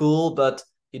pretty cool, but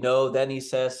then he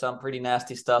says some pretty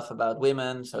nasty stuff about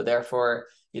women. So therefore,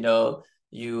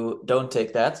 you don't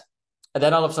take that. And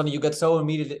then all of a sudden you get so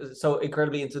immediately, so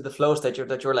incredibly into the flow state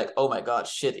that you're like, oh my God,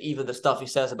 shit, even the stuff he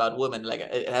says about women, like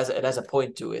it has a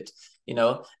point to it,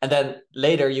 And then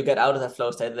later you get out of that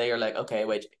flow state, and then you're like, okay,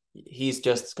 wait, he's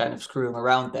just kind of screwing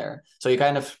around there. So you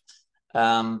kind of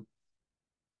and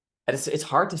it's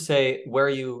hard to say where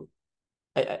you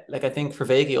I think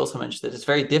Verwege also mentioned that it's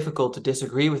very difficult to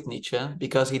disagree with Nietzsche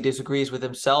because he disagrees with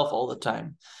himself all the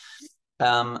time.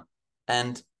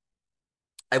 And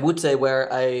I would say where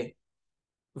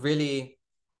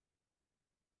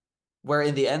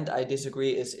in the end I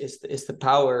disagree is the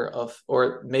power of,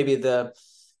 or maybe the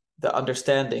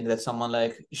understanding that someone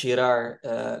like Girard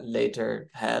later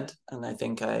had, and I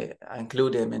think I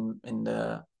include him in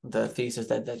the thesis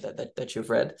that you've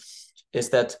read, is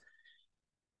that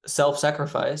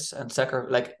self-sacrifice and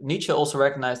like Nietzsche also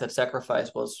recognized that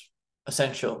sacrifice was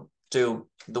essential to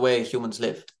the way humans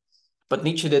live, but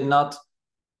Nietzsche did not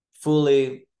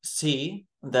fully see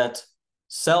that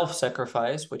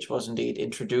self-sacrifice, which was indeed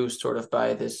introduced sort of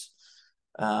by this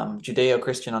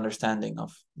Judeo-Christian understanding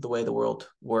of the way the world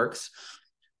works,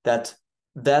 that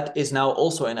is now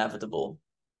also inevitable.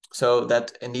 So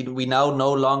that indeed we now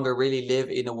no longer really live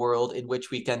in a world in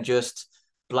which we can just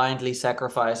blindly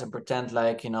sacrifice and pretend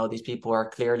like, these people are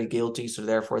clearly guilty, so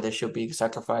therefore they should be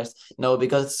sacrificed. No,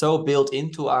 because it's so built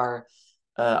into our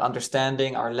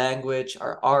understanding, our language,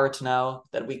 our art now,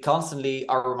 that we constantly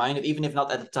are reminded, even if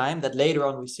not at the time, that later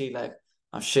on we see like,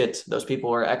 oh shit, those people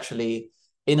were actually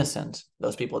innocent,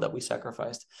 those people that we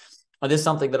sacrificed. And this is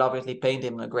something that obviously pained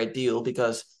him a great deal,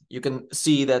 because you can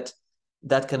see that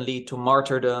that can lead to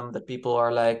martyrdom, that people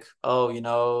are like,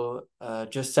 oh,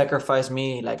 just sacrifice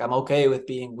me, like I'm okay with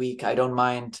being weak, I don't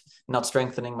mind not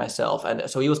strengthening myself. And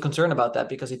so he was concerned about that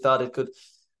because he thought it could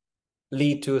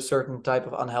lead to a certain type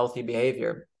of unhealthy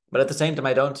behavior. But at the same time,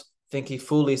 I don't think he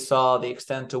fully saw the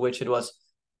extent to which it was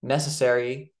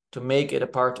necessary to make it a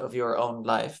part of your own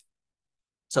life.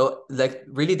 So like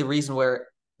really the reason where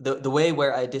the way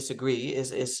where I disagree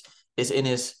is in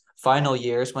his final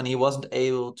years, when he wasn't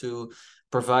able to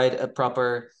provide a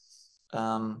proper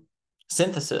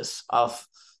synthesis of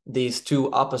these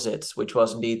two opposites, which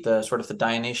was indeed the sort of the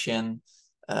Dionysian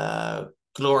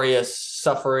glorious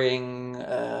suffering,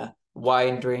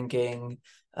 wine drinking,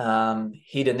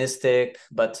 hedonistic,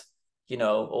 but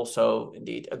also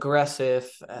indeed aggressive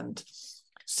and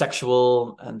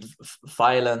sexual and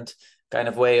violent kind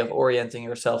of way of orienting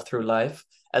yourself through life,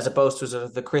 as opposed to sort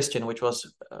of the Christian, which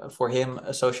was for him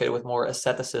associated with more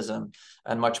asceticism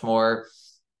and much more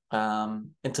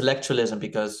intellectualism,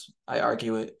 because I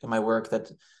argue in my work that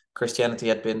Christianity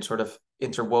had been sort of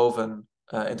intertwined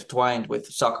with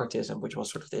Socratism, which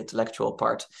was sort of the intellectual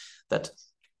part that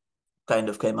kind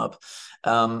of came up.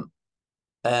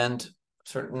 And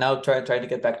sort of now trying to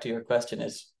get back to your question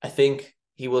is, I think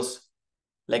he was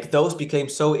like, those became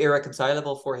so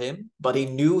irreconcilable for him, but he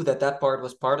knew that that part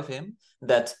was part of him,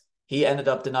 that he ended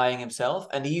up denying himself,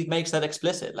 and he makes that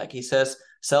explicit. Like he says,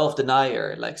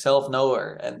 self-denier, like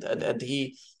self-knower, and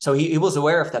he was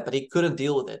aware of that, but he couldn't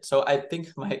deal with it. So I think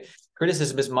my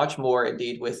criticism is much more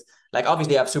indeed with, like,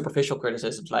 obviously I have superficial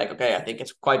criticisms, like, okay, I think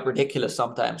it's quite ridiculous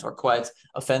sometimes, or quite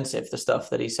offensive, the stuff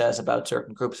that he says about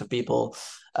certain groups of people.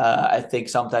 I think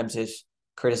sometimes his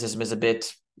criticism is a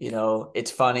bit,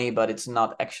 it's funny, but it's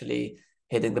not actually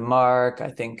hitting the mark. I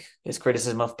think his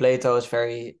criticism of Plato is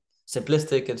very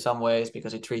simplistic in some ways,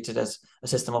 because he treats it as a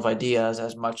system of ideas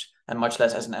as much, and much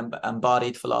less as an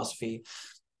embodied philosophy.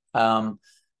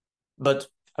 But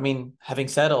I mean, having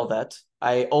said all that,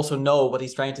 I also know what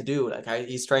he's trying to do. Like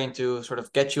he's trying to sort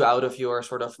of get you out of your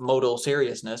sort of modal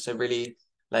seriousness and really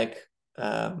like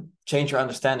change your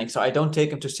understanding. So I don't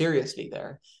take him too seriously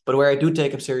there. But where I do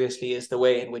take him seriously is the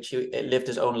way in which he lived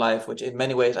his own life, which in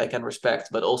many ways I can respect,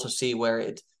 but also see where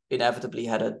it inevitably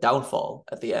had a downfall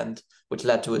at the end, which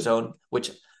led to his own,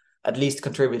 which at least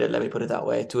contributed, let me put it that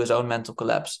way, to his own mental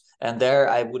collapse. And there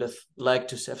I would have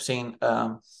liked to have seen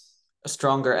a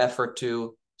stronger effort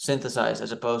to synthesize,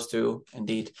 as opposed to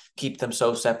indeed keep them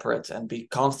so separate and be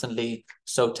constantly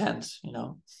so tense,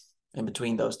 in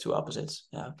between those two opposites.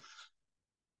 Yeah.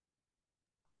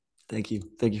 Thank you.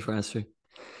 Thank you for answering.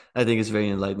 I think it's very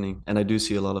enlightening, and I do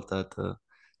see a lot of that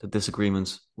the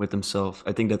disagreements with himself.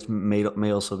 I think that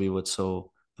may also be what's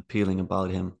so appealing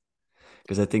about him,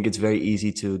 because I think it's very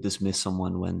easy to dismiss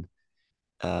someone when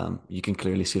you can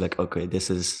clearly see, like, okay, this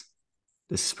is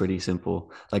pretty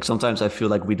simple. Like sometimes I feel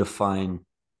like we define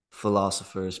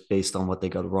philosophers based on what they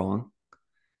got wrong,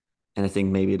 and I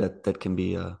think maybe that can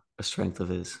be a strength of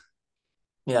his.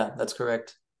 Yeah, that's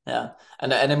correct. Yeah.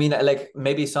 And I mean, like,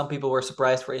 maybe some people were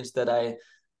surprised, for instance, that I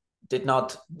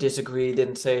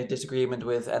didn't say disagreement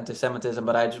with anti-Semitism,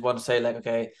 but I just want to say, like,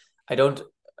 okay, I don't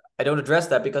I don't address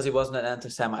that because he wasn't an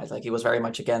anti-Semite. Like he was very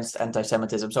much against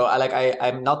anti-Semitism. So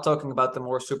I'm not talking about the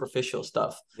more superficial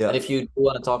stuff. Yeah. And if you do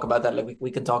want to talk about that, like we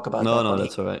can talk about No, that. no, But he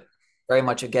that's all right. very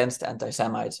much against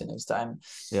anti-Semites in his time.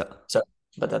 Yeah. So,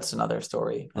 but that's another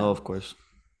story. No, Yeah. of course.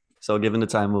 So given the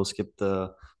time, we'll skip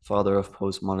the father of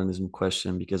postmodernism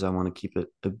question because I want to keep it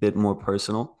a bit more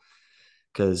personal,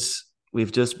 because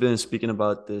we've just been speaking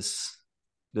about this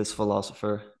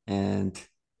philosopher, and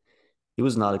he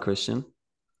was not a Christian,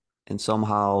 and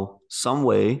somehow, some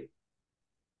way,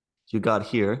 you got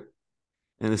here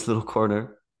in this little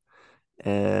corner,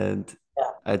 and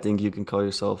Yeah. I think you can call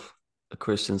yourself a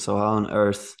Christian. So how on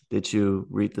earth did you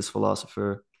read this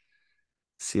philosopher,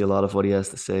 see a lot of what he has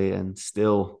to say, and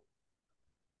still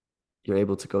you're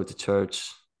able to go to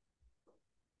church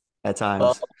at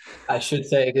Well, times? I should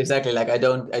say exactly, like I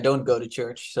don't go to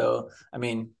church. So I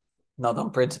mean, not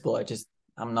on principle.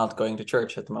 I'm not going to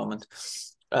church at the moment.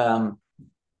 Um,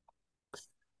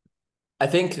 I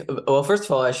think, well, first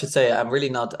of all, I should say I'm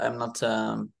not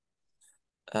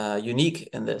unique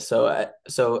in this. So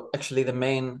actually, the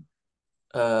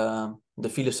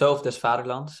filosoof des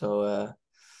Vaderland, so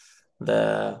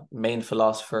the main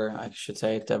philosopher, I should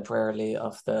say, temporarily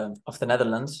of the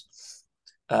Netherlands,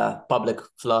 public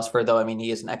philosopher, though I mean he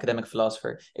is an academic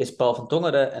philosopher, is Paul van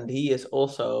Tongeren, and he is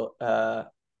also a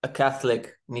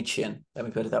Catholic Nietzschean. Let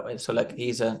me put it that way. So like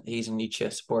he's a Nietzsche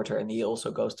supporter, and he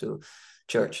also goes to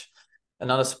church. And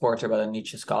not a supporter, but a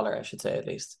Nietzsche scholar, I should say at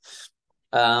least.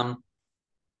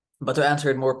 But to answer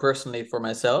it more personally for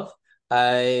myself,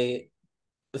 I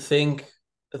think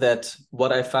that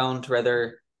what I found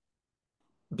rather,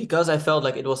 because I felt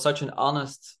like it was such an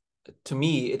honest, to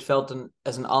me, it felt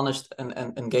as an honest and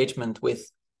engagement with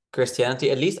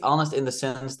Christianity, at least honest in the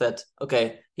sense that,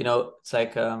 okay, it's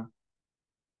like,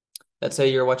 let's say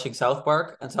you're watching South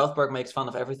Park, and South Park makes fun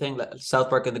of everything, like South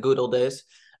Park in the good old days,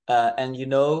 and you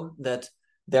know that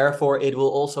therefore it will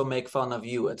also make fun of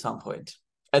you at some point.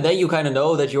 And then you kind of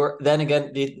know that then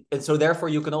again, and so therefore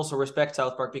you can also respect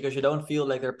South Park because you don't feel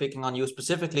like they're picking on you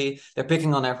specifically, they're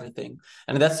picking on everything.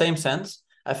 And in that same sense,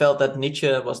 I felt that Nietzsche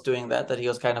was doing that he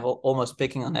was kind of almost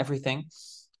picking on everything.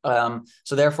 So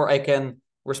therefore I can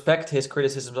respect his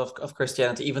criticisms of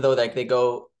Christianity, even though like they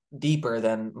go deeper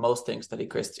than most things that he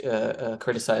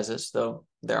criticizes, though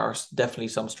there are definitely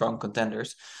some strong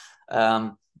contenders.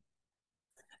 And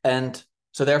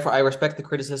so therefore I respect the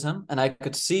criticism, and I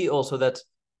could see also that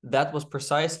was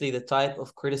precisely the type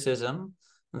of criticism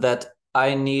that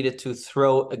I needed to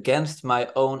throw against my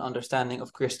own understanding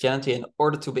of Christianity in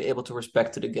order to be able to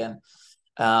respect it again.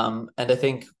 And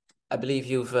I believe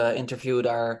you've interviewed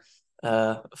our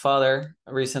father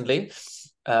recently,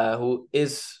 who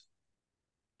is,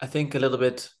 I think, a little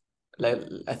bit, like,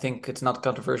 I think it's not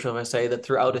controversial if I say that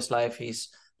throughout his life he's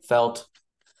felt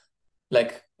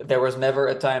like there was never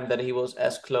a time that he was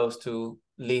as close to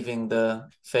leaving the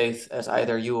faith as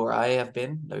either you or I have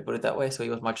been. Let me put it that way. So he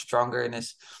was much stronger in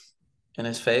his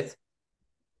faith.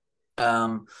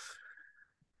 And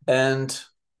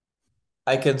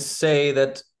I can say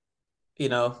that,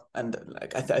 and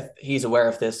like he's aware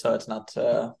of this, so it's not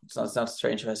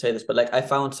strange if I say this, but like I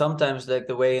found sometimes like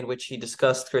the way in which he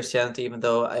discussed Christianity, even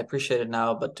though I appreciate it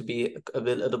now, but to be a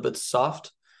little bit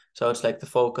soft. So it's like the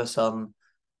focus on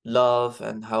love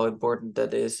and how important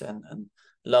that is, and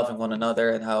loving one another,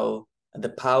 and the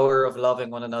power of loving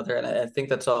one another. And I think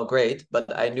that's all great,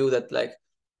 but I knew that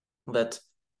that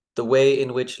the way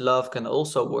in which love can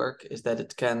also work is that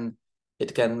it can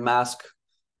mask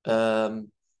an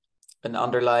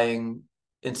underlying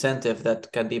incentive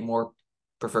that can be more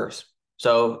perverse.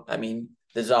 So I mean,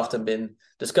 this has often been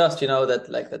discussed,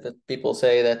 that people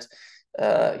say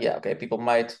that people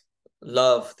might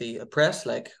love the oppressed,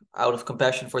 like out of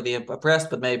compassion for the oppressed,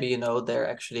 but maybe they're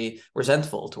actually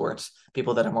resentful towards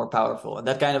people that are more powerful. And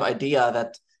that kind of idea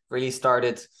that really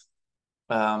started,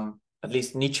 at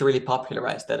least Nietzsche really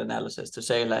popularized that analysis to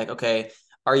say like, okay,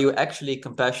 are you actually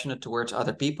compassionate towards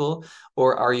other people,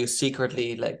 or are you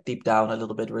secretly like deep down a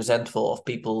little bit resentful of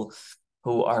people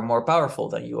who are more powerful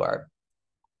than you are?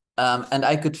 And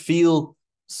I could feel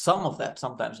some of that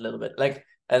sometimes a little bit, like,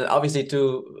 and obviously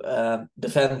to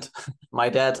defend my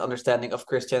dad's understanding of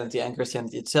Christianity and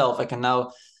Christianity itself, I can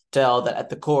now tell that at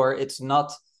the core it's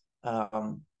not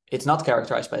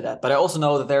characterized by that. But I also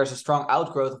know that there's a strong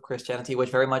outgrowth of Christianity which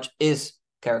very much is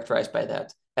characterized by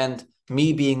that. And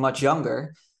me being much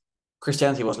younger,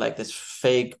 Christianity was like this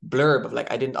fake blurb of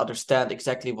like I didn't understand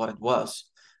exactly what it was.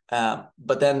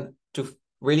 But then to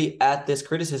really add this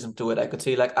criticism to it, I could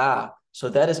see like, so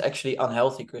that is actually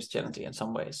unhealthy Christianity in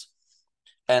some ways.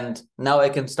 And now I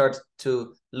can start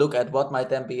to look at what might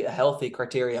then be a healthy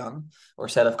criterion or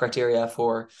set of criteria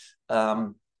for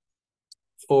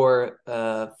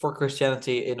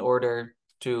Christianity in order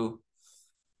to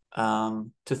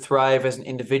thrive as an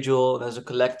individual and as a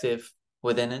collective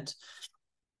within it.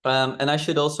 And I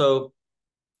should also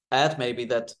add maybe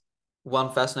that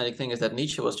one fascinating thing is that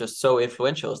Nietzsche was just so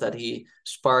influential, is that he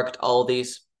sparked all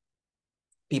these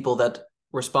people that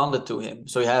responded to him.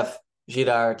 So you have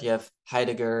Girard, you have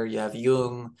Heidegger, you have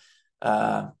Jung,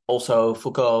 also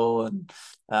Foucault,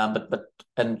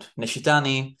 and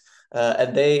Nishitani,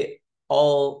 and they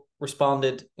all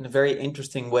responded in a very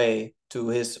interesting way to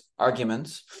his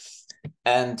arguments,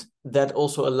 and that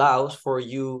also allows for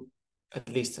you, at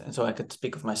least, and so I could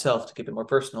speak of myself to keep it more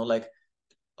personal, like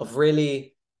of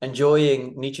really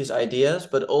enjoying Nietzsche's ideas,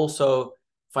 but also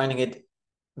finding it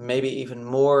maybe even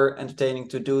more entertaining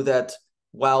to do that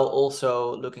while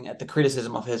also looking at the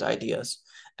criticism of his ideas.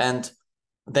 And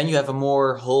then you have a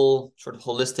more sort of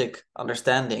holistic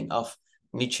understanding of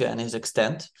Nietzsche and his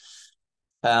extent.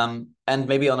 And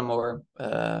maybe on a more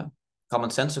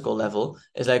commonsensical level,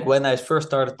 is like when I first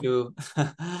started to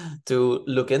to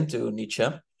look into Nietzsche,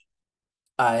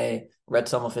 I read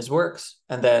some of his works,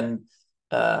 and then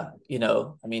I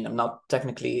mean, I'm not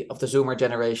technically of the Zoomer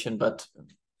generation, but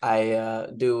I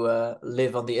do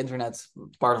live on the internet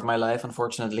part of my life,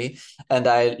 unfortunately. And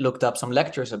I looked up some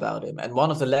lectures about him. And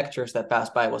one of the lectures that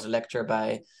passed by was a lecture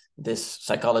by this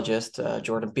psychologist,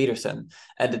 Jordan Peterson.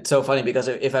 And it's so funny because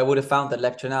if I would have found that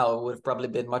lecture now, I would have probably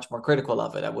been much more critical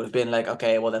of it. I would have been like,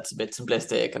 okay, well, that's a bit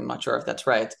simplistic. I'm not sure if that's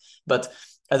right. But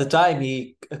at the time,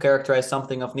 he characterized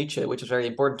something of Nietzsche, which is very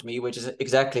important to me, which is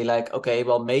exactly like, okay,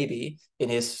 well, maybe in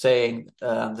his saying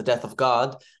the death of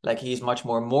God, like he's much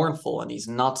more mournful and he's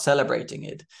not celebrating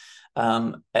it.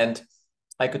 And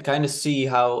I could kind of see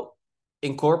how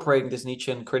incorporating this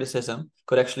Nietzschean criticism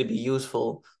could actually be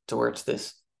useful towards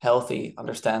this healthy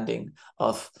understanding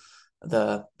of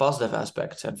the positive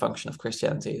aspects and function of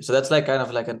Christianity. So that's like kind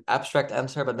of like an abstract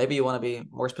answer, but maybe you want to be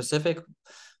more specific.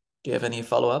 Do you have any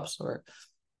follow-ups or?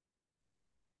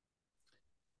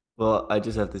 Well, I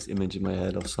just have this image in my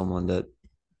head of someone that,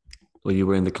 well, you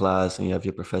were in the class and you have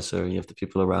your professor and you have the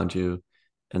people around you,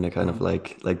 and they're kind of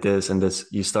Mhm. like this and this.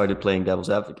 You started playing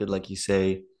devil's advocate, like you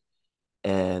say,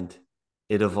 and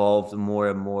it evolved more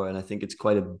and more. And I think it's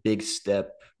quite a big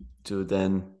step to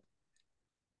then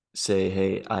say,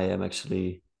 hey, I am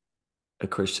actually a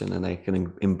Christian and I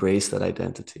can embrace that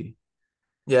identity.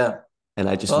 Yeah. And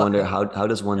I just Well, wonder how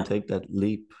does one yeah. take that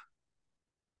leap?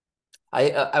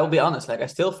 I will be honest, like I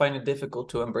still find it difficult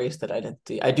to embrace that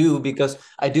identity. I do because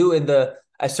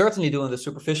I certainly do in the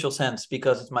superficial sense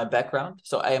because it's my background.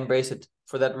 So I embrace it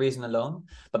for that reason alone.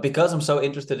 But because I'm so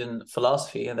interested in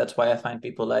philosophy, and that's why I find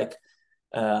people like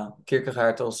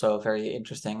Kierkegaard also very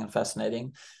interesting and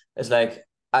fascinating, is like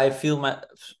I feel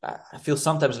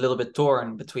sometimes a little bit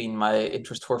torn between my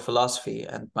interest for philosophy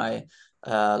and my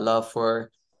love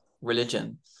for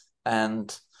religion.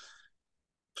 And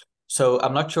so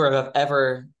I'm not sure if I've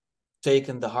ever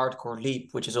taken the hardcore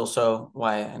leap, which is also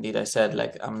why indeed I said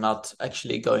like I'm not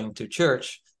actually going to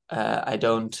church. I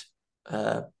don't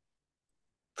uh,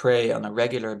 pray on a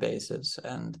regular basis,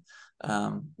 and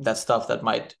that's stuff that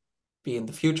might be in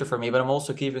the future for me. But I'm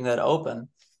also keeping that open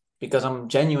because I'm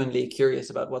genuinely curious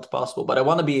about what's possible. But I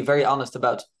want to be very honest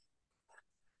about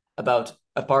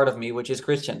a part of me which is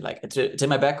Christian. Like it's in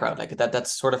my background. Like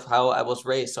that's sort of how I was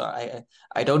raised. So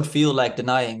I don't feel like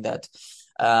denying that.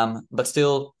 But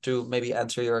still, to maybe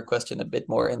answer your question a bit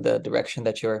more in the direction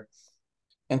that you're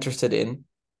interested in,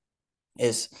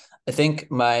 is I think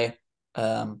my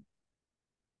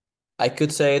I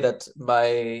could say that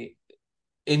my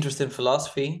interest in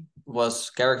philosophy was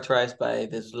characterized by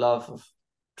this love of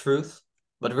truth,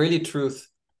 but really truth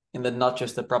in the not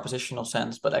just the propositional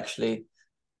sense, but actually,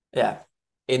 yeah,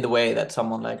 in the way that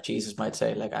someone like Jesus might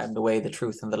say, like, I'm the way, the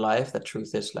truth, and the life. That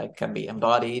truth is like can be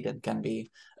embodied and can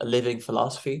be a living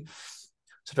philosophy.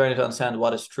 So trying to understand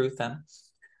what is truth then.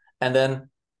 And then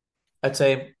I'd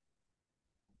say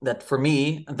that for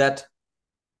me, that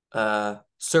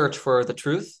search for the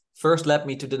truth first led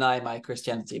me to deny my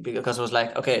Christianity because it was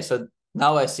like, okay, so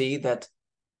now I see that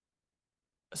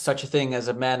such a thing as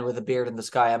a man with a beard in the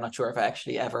sky. I'm not sure if I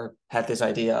actually ever had this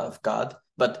idea of God,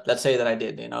 but let's say that I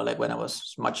did, like when I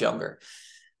was much younger.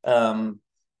 Um,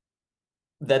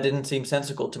 that didn't seem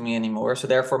sensical to me anymore. So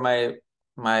therefore,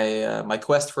 my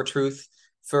quest for truth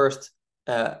first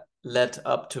led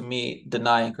up to me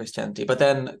denying Christianity. But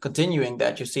then continuing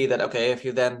that, you see that okay, if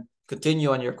you then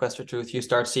continue on your quest for truth, you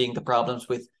start seeing the problems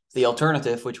with the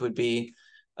alternative, which would be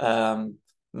um,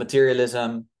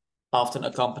 materialism, often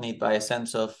accompanied by a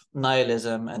sense of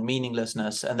nihilism and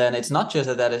meaninglessness. And then it's not just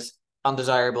that that is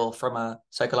undesirable from a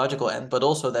psychological end, but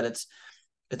also that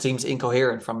it seems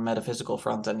incoherent from a metaphysical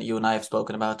front. And you and I have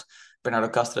spoken about Bernardo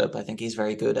Kastrup. I think he's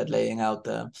very good at laying out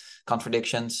the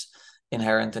contradictions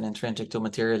inherent and intrinsic to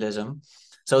materialism.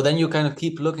 So then you kind of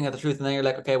keep looking at the truth, and then you're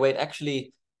like, okay, wait,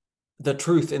 actually, the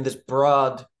truth in this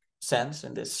broad sense,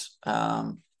 in this,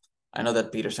 I know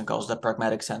that Peterson calls that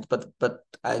pragmatic sense, but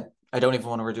I don't even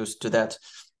want to reduce it to that.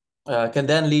 Can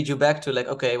then lead you back to like,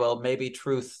 okay, well, maybe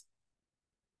truth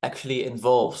actually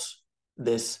involves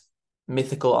this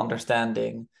mythical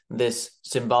understanding, this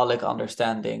symbolic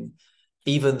understanding,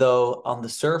 even though on the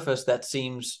surface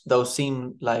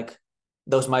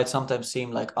those might sometimes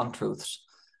seem like untruths.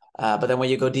 But then when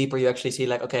you go deeper, you actually see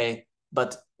like, okay,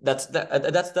 but that's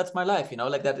my life,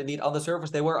 like that indeed on the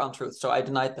surface they were untruths. So I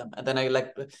denied them. And then I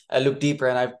looked deeper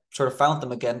and I sort of found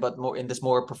them again, but more in this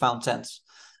more profound sense.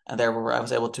 And there where I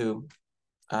was able to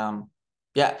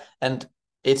yeah. And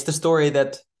it's the story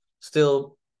that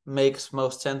still makes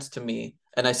most sense to me,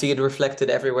 and I see it reflected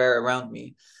everywhere around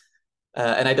me.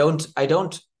 And I know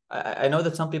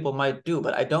that some people might do,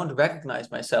 but I don't recognize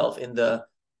myself in the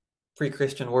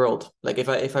pre-Christian world. Like if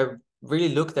I really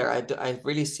look there, I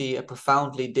really see a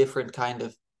profoundly different kind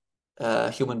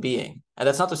of human being. And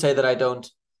that's not to say that I don't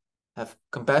have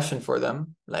compassion for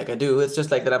them, like I do. It's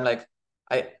just like that I'm like,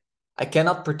 I I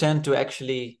cannot pretend to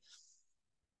actually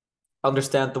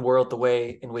understand the world the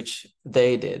way in which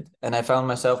they did. And I found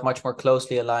myself much more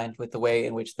closely aligned with the way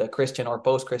in which the Christian or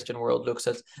post-Christian world looks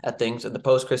at things. And the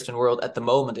post-Christian world at the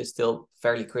moment is still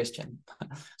fairly Christian.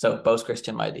 So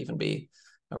post-Christian might even be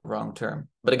a wrong term.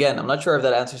 But again, I'm not sure if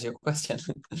that answers your question.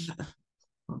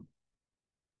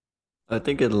 I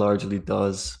think it largely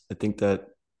does. I think that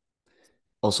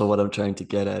also what I'm trying to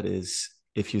get at is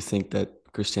if you think that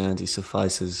Christianity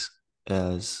suffices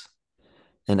as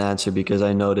an answer, because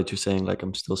I know that you're saying like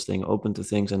I'm still staying open to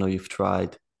things. I know you've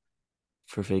tried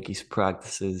for Fakey's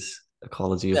practices,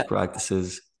 ecology Yeah, of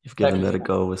practices. You've given that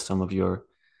exactly. a go with some of your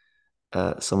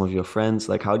friends.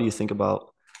 Like, how do you think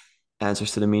about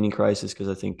answers to the meaning crisis? Because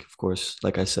I think, of course,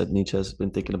 like I said, Nietzsche has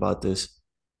been thinking about this.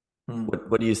 Hmm.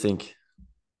 What do you think?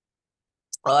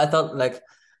 Well, I thought like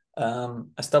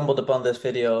I stumbled upon this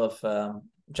video of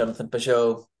Jonathan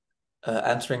Peugeot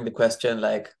answering the question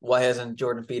like, why hasn't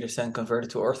Jordan Peterson converted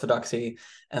to Orthodoxy?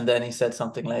 And then he said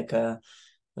something like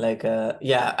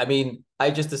yeah, I mean,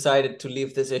 I just decided to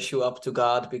leave this issue up to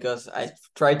God because I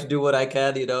tried to do what I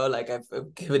can, like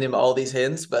I've given him all these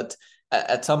hints, but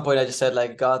at some point I just said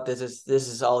like, God, this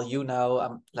is all you now.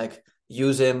 I'm like,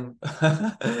 use him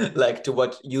like to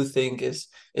what you think is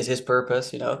his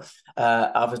purpose.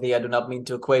 Obviously I do not mean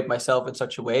to equate myself in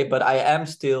such a way, but I am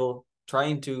still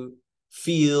trying to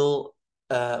feel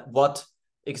what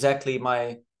exactly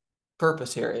my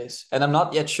purpose here is, and I'm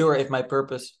not yet sure if my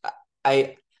purpose.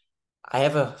 I I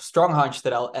have a strong hunch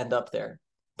that I'll end up there,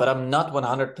 but I'm not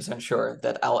 100% sure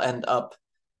that I'll end up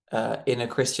in a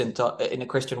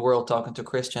Christian world talking to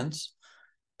Christians.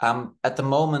 I'm at the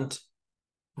moment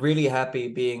really happy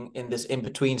being in this in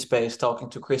between space talking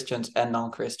to Christians and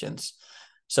non-Christians.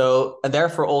 So, and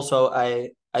therefore also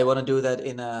I want to do that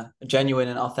in a genuine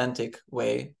and authentic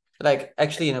way, like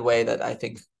actually in a way that I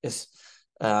think is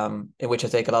in which I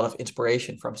take a lot of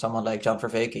inspiration from someone like John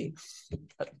Vervaeke,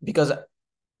 because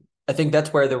I think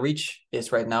that's where the reach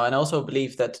is right now. And I also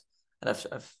believe that, and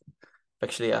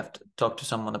I've talked to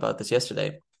someone about this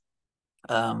yesterday,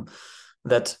 um,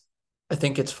 that I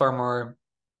think it's far more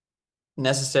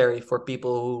necessary for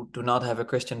people who do not have a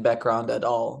Christian background at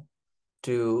all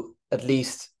to at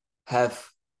least have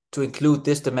to include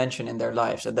this dimension in their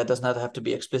lives. And that does not have to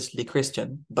be explicitly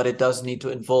Christian, but it does need to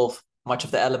involve much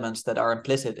of the elements that are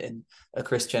implicit in a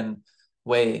Christian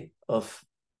way of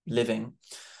living.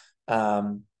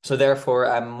 So therefore,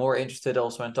 I'm more interested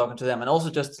also in talking to them, and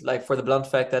also just like for the blunt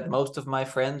fact that most of my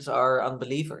friends are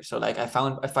unbelievers. So like I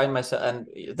find myself, and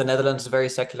the Netherlands is a very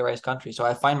secularized country, so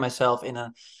I find myself in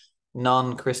a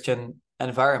non-Christian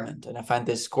environment, and I find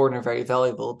this corner very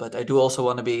valuable. But I do also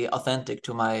want to be authentic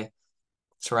to my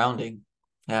surrounding.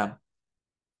 Yeah.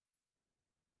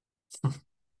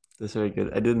 That's very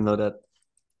good. I didn't know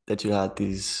that you had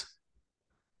these.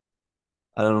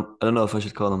 I don't know if I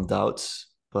should call them doubts,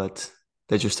 but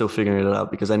that you're still figuring it out,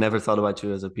 because I never thought about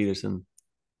you as a Peterson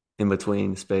in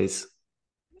between space.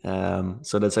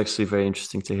 So that's actually very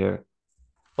interesting to hear.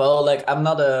 Well, like I'm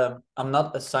not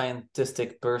a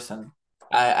scientific person.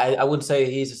 I wouldn't say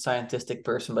he's a scientific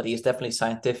person, but he's definitely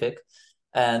scientific.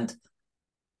 And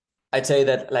I'd say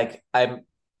that like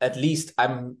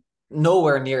I'm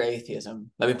nowhere near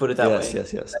atheism. Let me put it that Yes, way.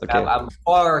 yes, yes. Like, I'm, Okay. I'm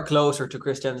far closer to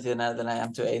Christianity than I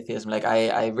am to atheism. Like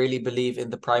I really believe in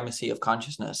the primacy of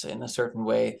consciousness in a certain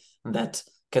way that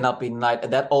cannot be denied.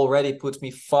 And that already puts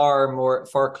me far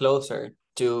closer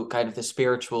to kind of the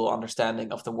spiritual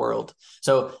understanding of the world.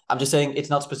 So I'm just saying it's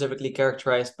not specifically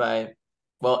characterized by,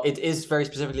 well, it is very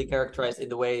specifically characterized in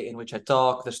the way in which I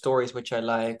talk, the stories which I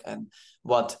like, and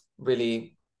what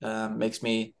really makes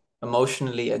me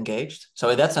emotionally engaged. So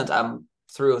in that sense, I'm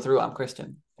through and through, I'm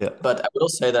Christian. Yeah. But I will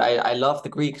say that I love the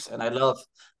Greeks and I love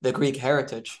the Greek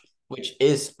heritage, which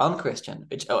is unchristian,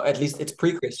 which or at least it's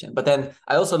pre-Christian. But then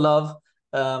I also love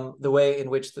the way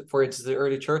in which, for instance, the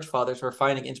early church fathers were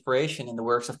finding inspiration in the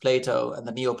works of Plato and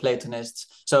the Neoplatonists.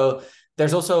 So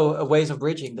there's also ways of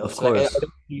bridging Of those. Like I course.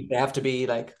 don't think they have to be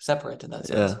like separate in that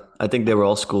Yeah. sense. I think they were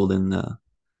all schooled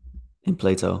in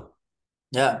Plato,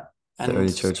 Yeah, the early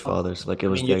and church fathers. Like it I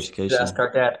was mean, the you should ask education.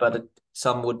 our dad, but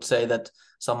some would say that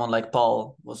someone like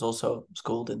Paul was also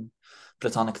schooled in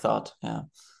Platonic thought. Yeah.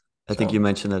 I think you So,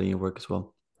 mentioned that in your work as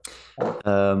well. yeah.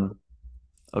 Um,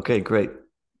 okay, great.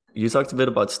 You talked a bit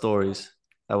about stories.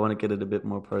 I want to get it a bit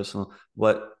more personal.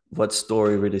 What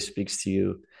story really speaks to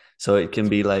you? So it can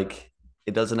be like,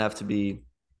 it doesn't have to be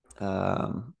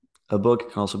um, a book.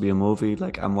 It can also be a movie.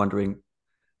 Like I'm wondering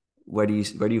where do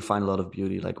you find a lot of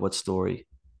beauty? Like what story?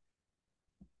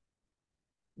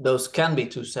 Those can be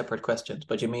two separate questions,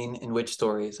 but you mean in which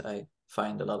stories I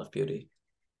find a lot of beauty?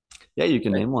 Yeah, you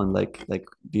can Like, name one. Like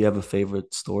do you have a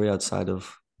favorite story outside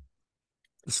of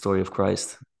the story of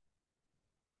Christ?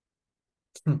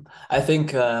 I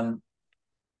think my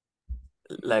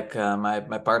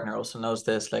partner also knows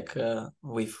this. Like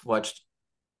we've watched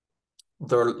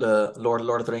the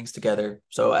Lord of the Rings together,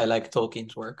 so I like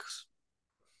Tolkien's works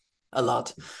a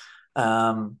lot.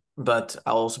 But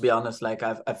I'll also be honest, like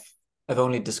I've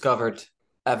only discovered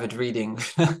avid reading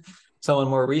someone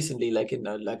more recently, like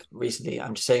like recently,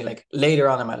 I'm just saying like later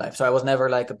on in my life. So I was never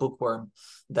like a bookworm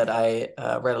that I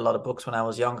read a lot of books when I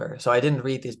was younger. So I didn't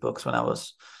read these books when I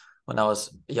was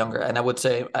younger. And I would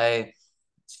say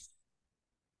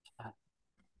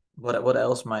what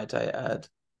else might I add?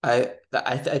 I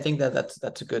think that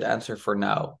that's a good answer for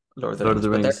now, Lord of the Lord of Rings.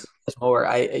 the But there's Rings. more.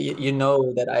 You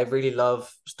know that I really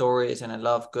love stories and I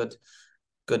love good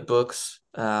books.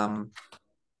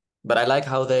 But I like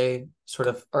how they sort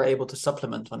of are able to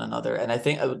supplement one another. And I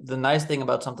think the nice thing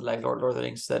about something like Lord of the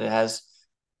Rings is that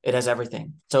it has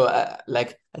everything. So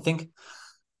like I think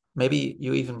maybe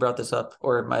you even brought this up,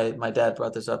 or my dad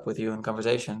brought this up with you in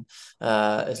conversation.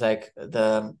 It's like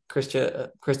the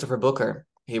Christopher Booker.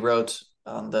 He wrote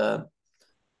on the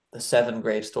seven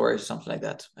great stories, something like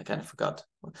that. I kind of forgot.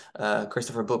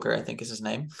 Christopher Booker, I think is his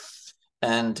name.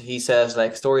 And he says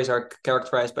like stories are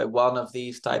characterized by one of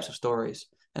these types of stories.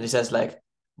 And he says like,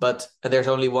 but there's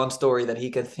only one story that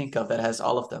he can think of that has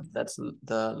all of them. That's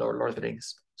the Lord of the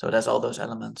Rings. So it has all those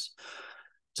elements.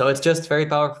 So it's just very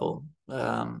powerful.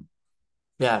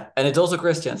 Yeah, and it's also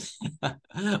Christian,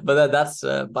 but that's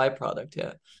a byproduct.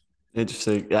 Yeah.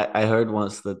 Interesting. I heard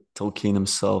once that Tolkien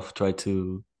himself tried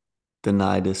to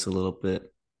deny this a little bit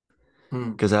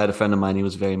Hmm. because I had a friend of mine, he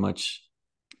was very much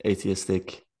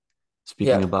atheistic,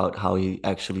 speaking Yeah. about how he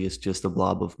actually is just a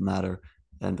blob of matter.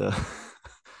 And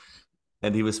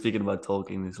and he was speaking about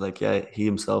Tolkien. He's like, yeah, he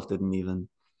himself didn't even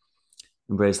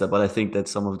embrace that. But I think that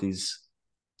some of these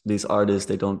artists,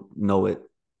 they don't know it,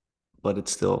 but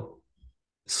it's still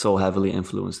so heavily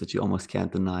influenced that you almost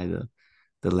can't deny the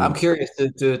I'm link. curious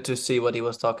to see what he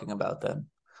was talking about then.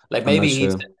 Like I'm not maybe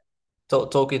sure.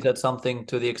 Tolkien said something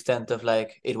to the extent of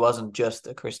like it wasn't just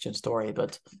a Christian story,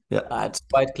 but Yeah. it's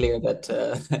quite clear that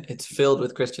it's filled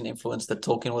with Christian influence. That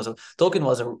Tolkien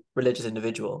was a religious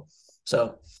individual.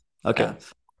 So Okay. yeah,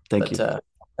 Thank but you.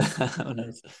 who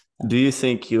knows? Do you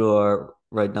think you are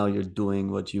right now you're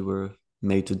doing what you were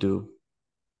made to do?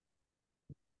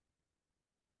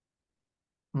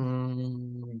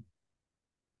 Mm,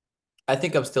 I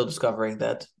think I'm still discovering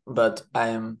that, but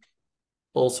I'm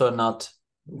also not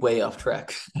way off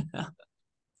track.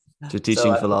 You're So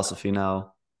teaching philosophy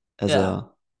now as yeah, a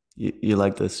you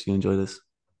like this, you enjoy this.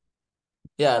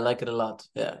 yeah, I like it a lot.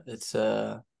 Yeah,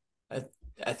 I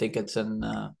I think it's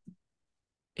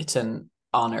an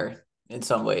honor in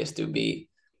some ways to be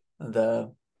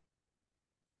the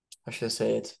how should I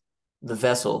say it, the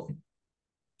vessel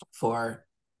for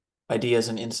ideas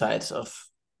and insights of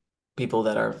people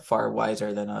that are far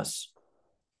wiser than us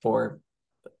for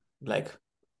like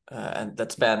and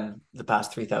that span the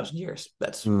past 3,000 years.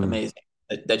 That's Mm, amazing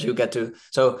that you get to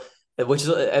so which is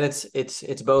and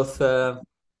it's both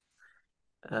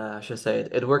I should say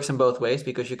it works in both ways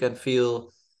because you can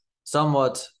feel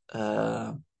somewhat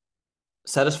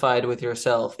satisfied with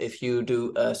yourself if you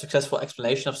do a successful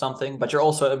explanation of something, but you're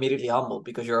also immediately humbled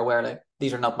because you're aware like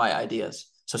these are not my ideas.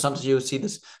 So sometimes you see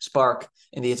this spark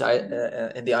in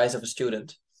the eyes of a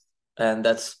student, and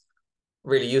that's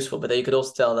really useful. But then you could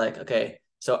also tell like, okay,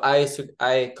 so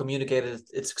I communicated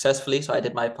it successfully, so I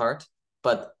did my part,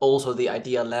 but also the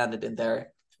idea landed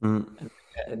mm,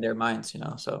 in their minds, you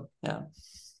know. So yeah,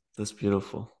 that's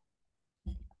beautiful.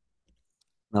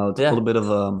 Now to yeah, put a bit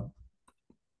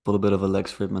of a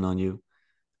Lex Fridman on you.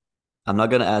 I'm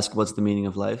not gonna ask what's the meaning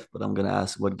of life, but I'm gonna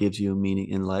ask what gives you meaning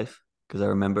in life. Because I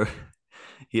remember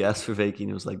he asked for Vaki and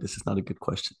he was like, "This is not a good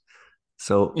question."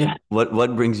 So, yeah.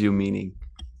 what brings you meaning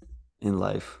in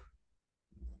life?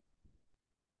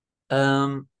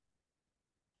 Um,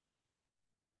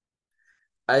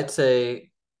 I'd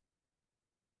say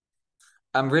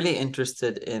I'm really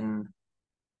interested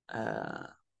uh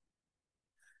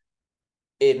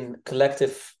in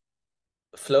collective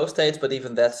flow states, but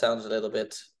even that sounds a little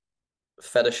bit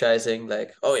fetishizing.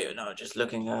 Like, oh, you know, just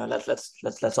looking,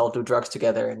 let's all do drugs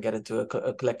together and get into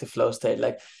a collective flow state.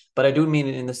 Like, but I do mean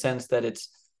it in the sense that it's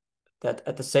that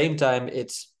at the same time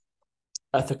it's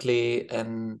ethically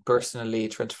and personally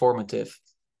transformative.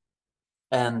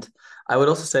 And I would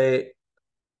also say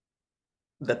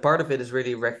that part of it is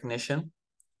really recognition.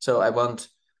 So I want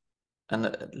and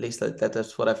at least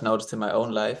that's what I've noticed in my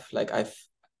own life. Like I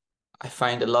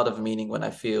find a lot of meaning when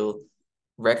I feel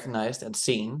recognized and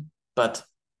seen, but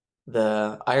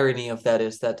the irony of that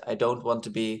is that I don't want to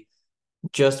be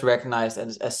just recognized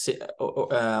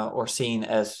or seen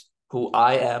as who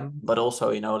I am, but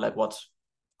also, like what's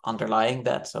underlying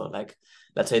that. So like,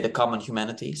 let's say the common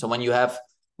humanity. So when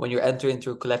you're entering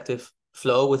through collective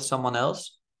flow with someone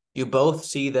else, you both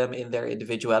see them in their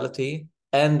individuality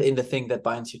and in the thing that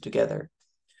binds you together.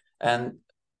 And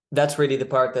that's really the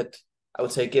part that I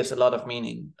would say gives a lot of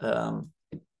meaning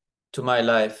to my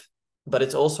life. But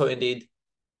it's also indeed,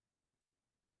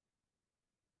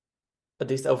 at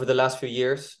least over the last few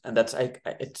years, and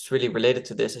it's really related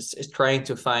to this, is trying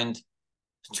to find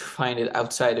it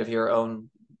outside of your own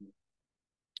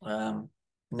um,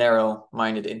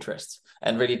 narrow-minded interests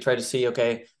and really try to see,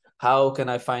 okay, how can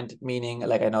I find meaning?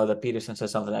 Like I know that Peterson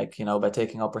says something like, by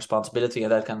taking up responsibility,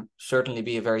 and that can certainly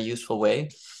be a very useful way.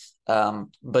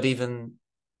 But even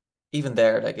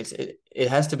there, like it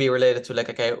has to be related to like,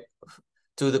 okay,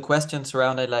 to the question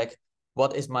surrounded like,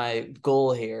 what is my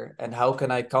goal here, and how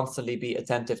can I constantly be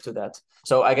attentive to that?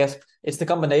 So I guess it's the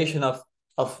combination of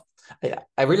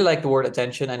I really like the word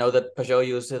attention. I know that Pajot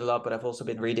used it a lot, but I've also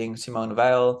been reading Simone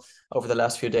Weil over the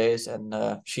last few days, and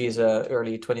she's a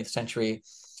early 20th century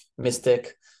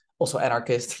mystic, also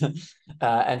anarchist,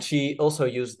 and she also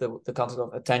used the concept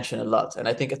of attention a lot. And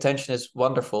I think attention is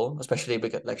wonderful, especially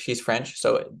because like she's French,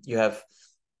 so you have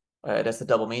that's the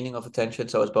double meaning of attention.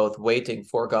 So it's both waiting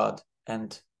for God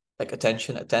and like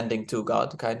attention, attending to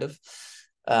God, kind of.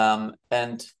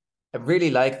 And I really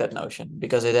like that notion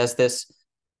because it has this.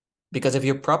 Because if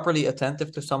you're properly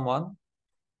attentive to someone,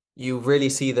 you really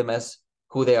see them as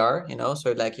who they are,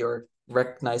 So like you're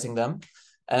recognizing them,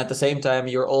 and at the same time,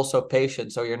 you're also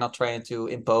patient. So you're not trying to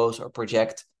impose or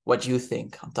project what you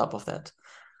think on top of that.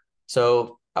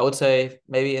 So I would say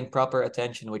maybe in proper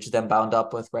attention, which is then bound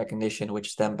up with recognition, which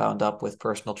is then bound up with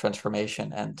personal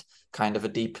transformation and kind of a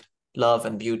deep love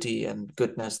and beauty and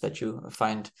goodness that you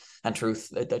find, and truth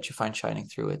that you find shining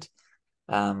through it.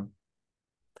 Um,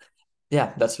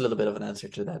 yeah, that's a little bit of an answer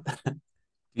to that.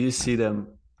 Do you see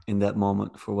them in that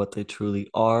moment for what they truly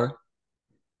are?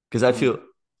 Because I Mm. feel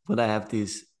when I have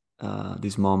these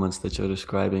moments that you're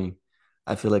describing,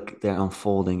 I feel like they're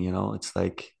unfolding, It's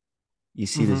like you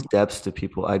see this Mm-hmm. depth to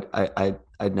people.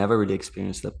 I'd never really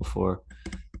experienced that before.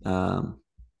 Um,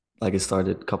 like it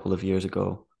started a couple of years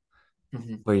ago,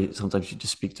 Mm-hmm. where sometimes you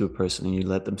just speak to a person and you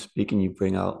let them speak and you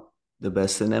bring out the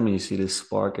best in them and you see this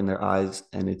spark in their eyes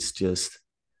and it's just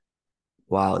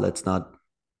wow, that's not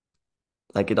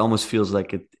like it almost feels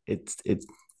like it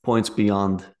points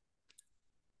beyond Yeah,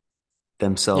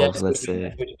 themselves, let's I say.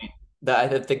 see what you mean. I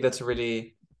think that's a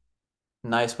really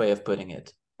nice way of putting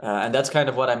it. And that's kind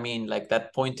of what I mean, like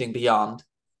that pointing beyond.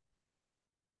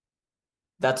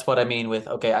 That's what I mean with,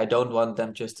 okay, I don't want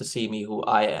them just to see me who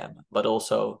I am, but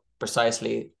also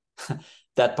precisely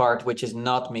that part which is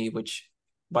not me, which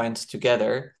binds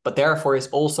together, but therefore is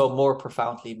also more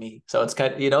profoundly me. So it's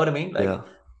kind of, you know what I mean? Like, Yeah,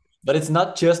 but it's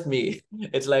not just me.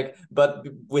 It's like, but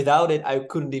without it, I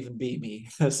couldn't even be me.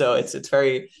 So it's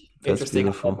very that's interesting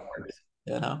how that beautiful. works,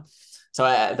 you know? So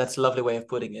that's a lovely way of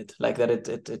putting it, like that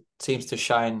it seems to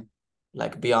shine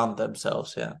like beyond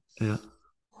themselves. Yeah. Yeah.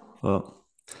 Well,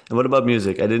 and what about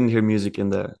music? I didn't hear music in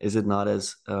there. Is it not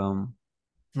as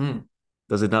Hmm.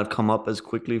 does it not come up as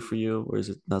quickly for you, or is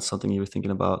it not something you were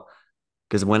thinking about?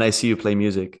 Because when I see you play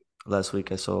music, last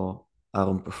week I saw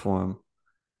Aron perform,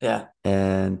 Yeah.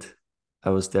 and I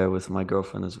was there with my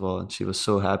girlfriend as well, and she was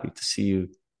so happy to see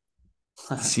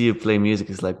you play music.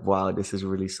 It's like, wow, this is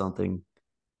really something.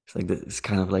 It's like it's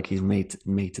kind of like he's made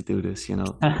to do this,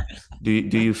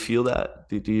 Do you feel that?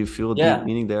 Do you feel deep Yeah.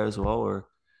 meaning there as well, or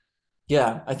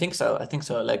Yeah, I think so. I think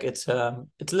so. Like it's a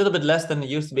little bit less than it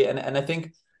used to be. And I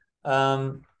think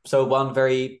so one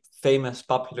very famous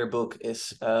popular book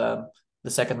is The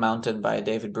Second Mountain by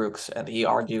David Brooks. And he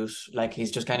argues like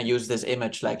he's just kind of used this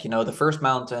image, like, the first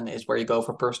mountain is where you go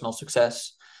for personal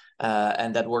success.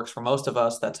 And that works for most of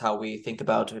us. That's how we think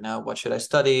about, what should I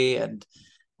study and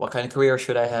what kind of career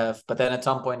should I have? But then at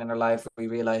some point in our life, we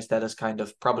realize that has kind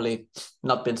of probably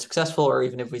not been successful, or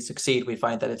even if we succeed, we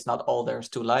find that it's not all there's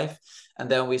to life. And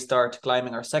then we start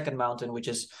climbing our second mountain, which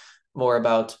is more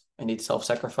about indeed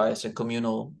self-sacrifice and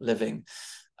communal living.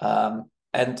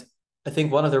 And I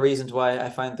think one of the reasons why I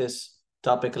find this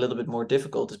topic a little bit more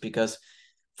difficult is because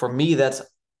for me, that's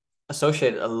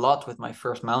associated a lot with my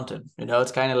first mountain.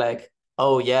 It's kind of like,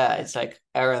 oh yeah, it's like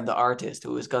Aron the artist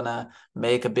who is gonna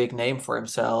make a big name for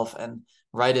himself and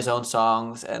write his own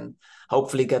songs and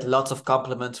hopefully get lots of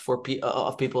compliments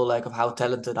of people like of how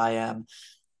talented I am.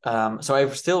 So I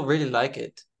still really like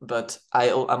it, but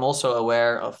I'm also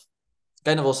aware of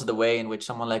kind of also the way in which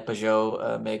someone like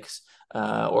Peugeot makes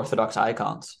orthodox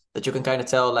icons, that you can kind of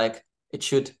tell like it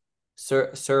should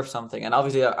serve something. And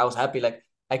obviously, I was happy. Like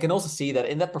I can also see that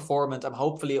in that performance, I'm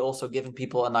hopefully also giving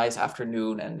people a nice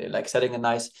afternoon and like setting a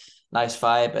nice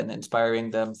vibe and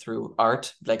inspiring them through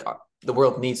art. Like the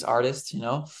world needs artists, you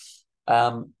know.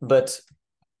 But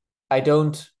I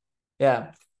don't,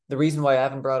 yeah. The reason why I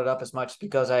haven't brought it up as much is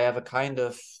because I have a kind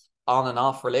of on and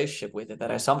off relationship with it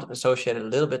that I sometimes associate it a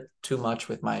little bit too much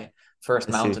with my first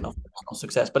I see. mountain of personal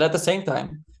success. But at the same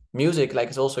time, music, like,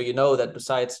 is also, you know, that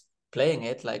besides playing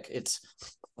it, like, it's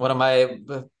one of my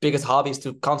biggest hobbies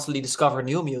to constantly discover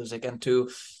new music and to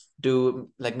do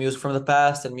like music from the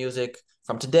past and music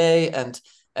from today. And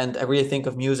I really think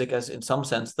of music as, in some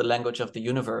sense, the language of the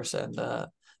universe, and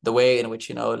the way in which,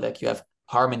 you know, like you have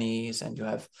harmonies and you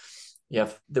have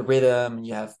the rhythm and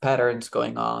you have patterns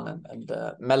going on, and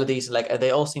melodies, like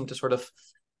they all seem to sort of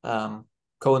um,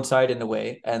 coincide in a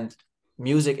way. And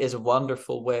music is a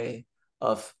wonderful way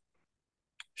of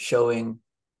showing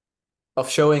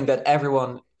showing that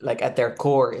everyone, like, at their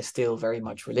core is still very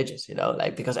much religious, you know,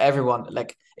 like, because everyone,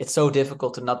 like, it's so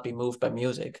difficult to not be moved by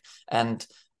music. And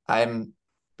I'm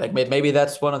like, maybe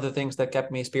that's one of the things that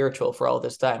kept me spiritual for all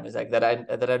this time, is like that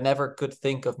I never could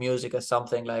think of music as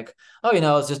something like, oh, you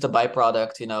know, it's just a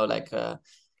byproduct, you know, like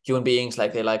human beings,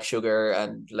 like, they like sugar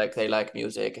and like they like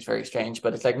music. It's very strange,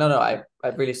 but it's like, no, I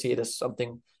really see it as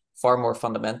something far more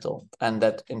fundamental, and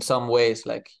that in some ways,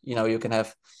 like, you know, you can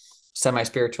have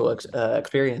semi-spiritual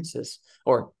experiences,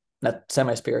 or not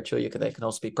semi-spiritual, they can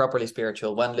also be properly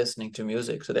spiritual when listening to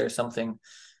music. So there's something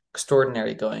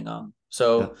extraordinary going on. Yeah.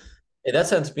 So in that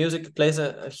sense, music plays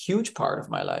a huge part of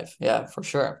my life. Yeah, for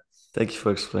sure. Thank you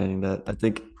for explaining that. I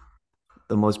think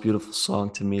the most beautiful song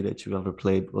to me that you ever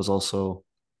played was also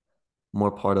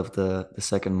more part of the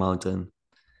second mountain.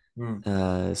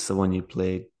 Mm. It's the one you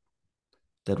played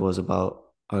that was about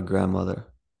our grandmother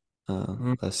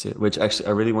Mm. last year. Which actually,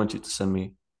 I really want you to send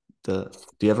me the.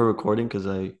 Do you have a recording? Because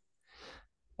I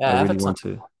Yeah, I have really it some. want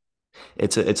to.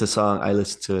 It's a song. I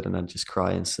listen to it and I just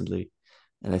cry instantly.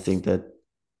 And I think that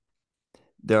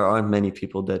there aren't many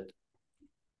people that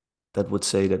would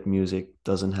say that music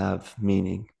doesn't have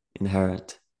meaning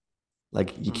inherent.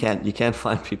 Like Mm. you can't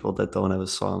find people that don't have a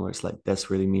song where it's like that's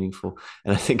really meaningful.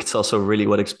 And I think it's also really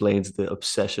what explains the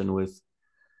obsession with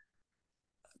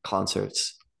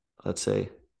concerts, let's say.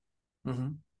 Mm-hmm.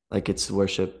 Like it's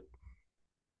worship.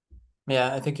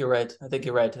 Yeah, I think you're right. I think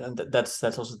you're right, and that's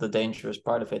also the dangerous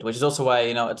part of it, which is also why,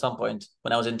 you know, at some point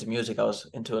when I was into music, I was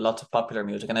into a lot of popular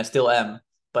music, and I still am.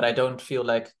 But I don't feel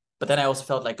like. But then I also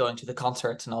felt like going to the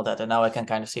concerts and all that, and now I can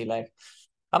kind of see, like,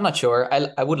 I'm not sure.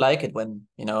 I would like it when,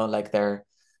 you know, like, they're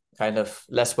kind of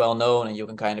less well known and you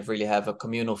can kind of really have a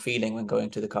communal feeling when going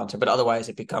to the concert. But otherwise,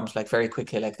 it becomes like very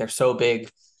quickly, like, they're so big.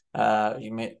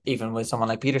 You may even with someone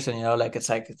like Peterson, you know, like, it's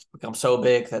become so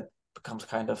big that becomes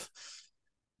kind of,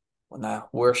 well, now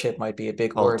worship might be a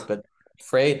big word, Alt. but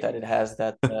afraid that it has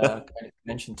that kind of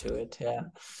dimension to it. Yeah,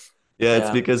 Yeah, it's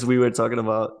yeah, because we were talking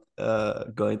about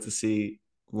going to see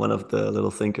one of the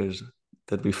little thinkers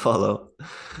that we follow.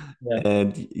 yeah.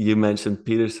 And you mentioned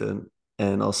Peterson,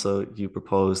 and also you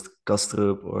proposed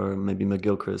Kastrup or maybe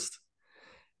McGilchrist.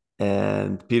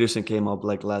 And Peterson came up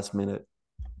like last minute,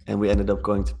 and we ended up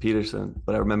going to Peterson.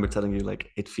 But I remember telling you like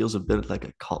it feels a bit like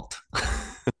a cult.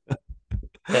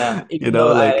 Yeah. You Even know,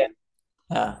 though like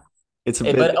yeah. it's a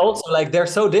But bit. also, like, they're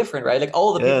so different, right? Like,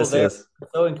 all the people Yes, there yes, are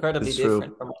so incredibly it's different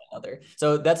true. from one another.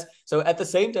 So at the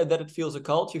same time that it feels a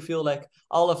cult, you feel like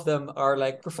all of them are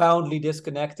like profoundly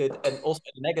disconnected, and also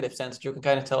in a negative sense, you can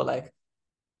kind of tell, like,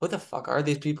 what the fuck are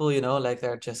these people? You know, like,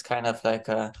 they're just kind of like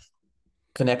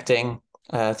connecting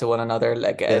to one another,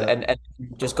 like, Yeah, and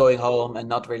just going home and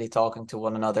not really talking to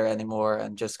one another anymore,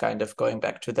 and just kind of going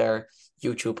back to their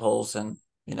YouTube holes and,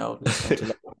 you know, listening to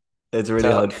them. it's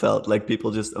really how So it felt. Like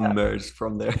people just yeah, emerged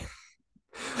from their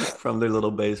from their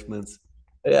little basements.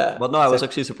 yeah, But no, I was exactly.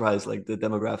 actually surprised. Like the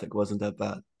demographic wasn't that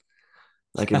bad.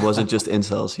 Like it wasn't just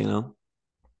incels, you know?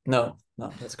 No,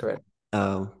 no, that's correct.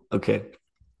 Okay.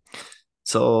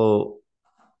 So,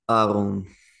 Aaron,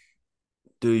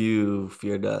 do you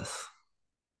fear death?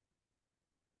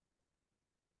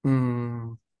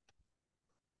 Mm,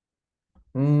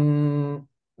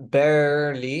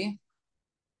 barely.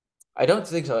 I don't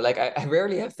think so. Like, I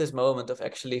rarely have this moment of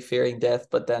actually fearing death,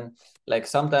 but then, like,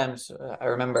 sometimes I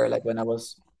remember, like, when I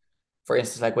was, for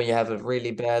instance, like when you have a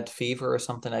really bad fever or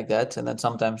something like that, and then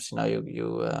sometimes, you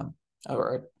know,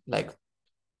 or like,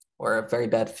 or a very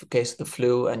bad case of the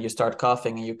flu, and you start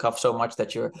coughing and you cough so much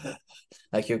that you're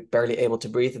like, you're barely able to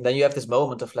breathe, and then you have this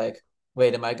moment of like,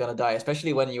 wait, am I gonna die?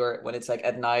 Especially when it's like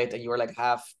at night and you're like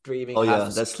half dreaming, Oh half yeah,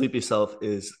 asleep. that sleepy self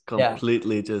is Yeah,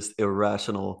 completely just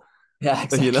irrational. yeah,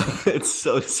 You know, exactly. it's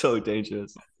so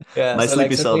dangerous. Yeah, My so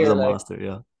like sleepy so self is you're a like monster.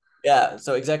 Yeah, yeah,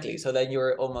 so exactly. So then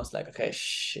you're almost like, okay,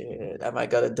 shit, am I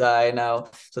gonna die now?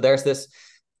 So there's this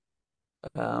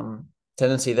um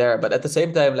tendency there, but at the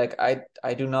same time, like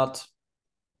I do not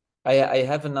I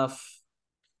have enough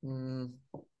mm,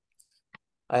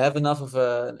 I have enough of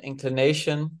an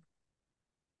inclination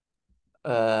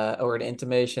or an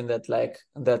intimation that like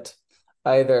that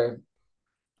either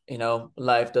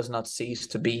life does not cease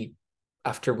to be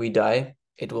after we die.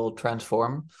 It will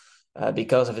transform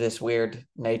because of this weird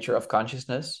nature of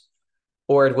consciousness,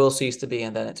 or it will cease to be,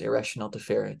 and then it's irrational to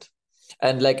fear it.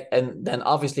 And then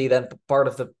obviously, then part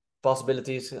of the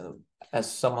possibilities,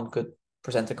 as someone could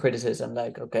present a criticism,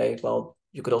 like, okay, well,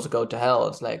 you could also go to hell.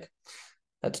 It's like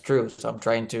that's true. So I'm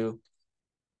trying to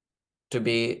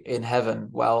be in heaven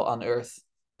while on earth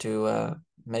to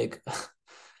make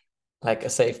like a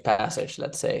safe passage,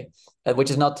 let's say,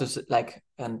 which is not to like,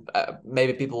 and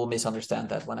maybe people will misunderstand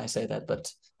that when I say that,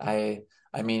 but I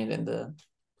mean it in the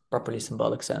properly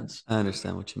symbolic sense. I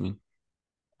understand what you mean.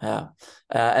 Yeah,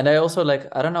 and I also like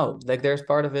I don't know, like there's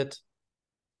part of it.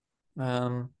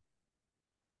 Um,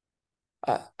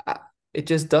 I, I, it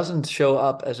just doesn't show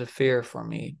up as a fear for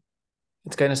me.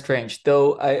 It's kind of strange,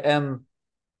 though. I am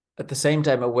at the same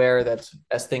time aware that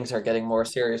as things are getting more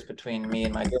serious between me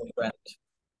and my girlfriend,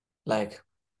 like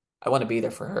I want to be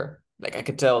there for her. Like I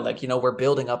could tell, like we're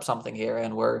building up something here,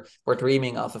 and we're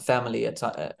dreaming of a family at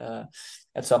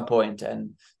some point,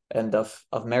 and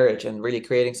of marriage, and really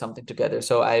creating something together.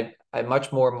 So I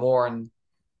much more mourn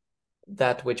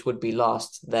that which would be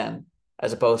lost then,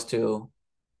 as opposed to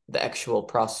the actual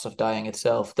process of dying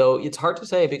itself. Though it's hard to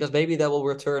say because maybe that will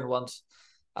return once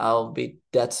I'll be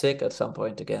dead sick at some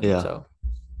point again. Yeah, So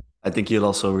I think you'll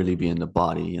also really be in the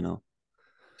body. You know,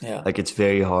 yeah, like it's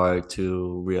very hard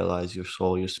to realize your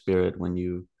soul, your spirit when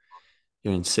you're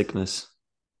in sickness,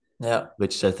 yeah,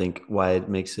 which I think why it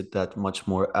makes it that much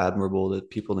more admirable that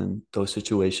people in those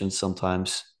situations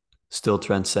sometimes still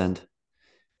transcend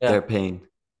their yeah, pain.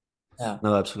 yeah,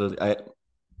 No, absolutely.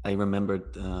 I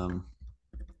remembered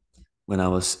when I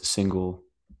was single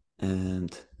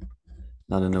and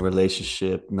not in a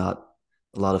relationship, not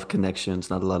a lot of connections,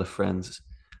 not a lot of friends.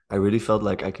 I really felt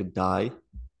like I could die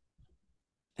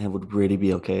and it would really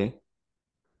be okay.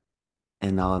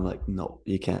 And now I'm like, no,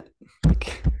 you can't.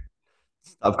 Like,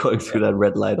 stop going yeah. through that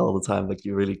red light all the time. Like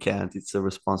you really can't. It's a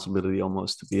responsibility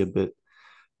almost to be a bit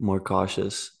more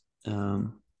cautious.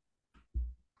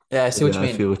 Yeah, I But see what yeah, you I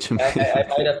mean. feel what you I mean.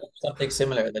 might have something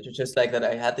similar that you just like that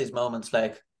I had these moments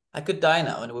like I could die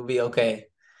now and it would be okay.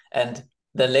 And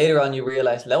then later on you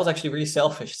realize that was actually really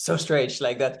selfish. It's so strange.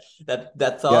 Like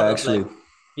that Yeah, thought of like actually,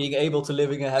 being able to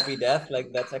living a happy death,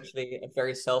 like that's actually a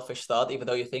very selfish thought, even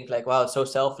though you think like, wow, it's so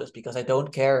selfless because I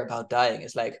don't care about dying.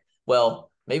 It's like,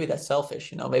 well, maybe that's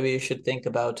selfish, maybe you should think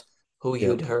about who yeah,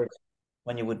 you'd hurt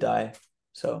when you would die.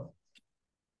 So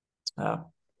yeah.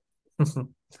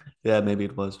 yeah, maybe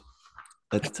it was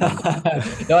at the time.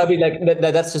 No, I mean like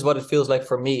that's just what it feels like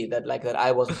for me that like that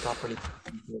I wasn't properly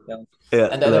taken into account. Yeah,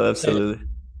 And no, absolutely.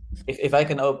 if I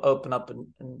can open up and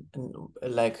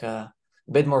like a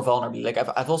bit more vulnerably, like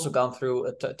I've also gone through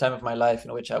a time of my life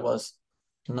in which I was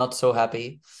not so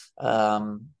happy.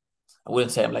 I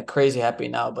wouldn't say I'm like crazy happy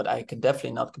now, but I can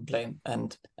definitely not complain.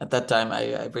 And at that time,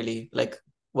 I really like,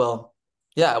 well,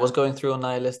 yeah, I was going through a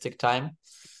nihilistic time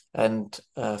and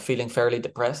feeling fairly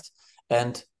depressed.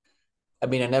 And I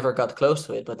mean, I never got close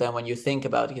to it, but then when you think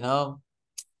about,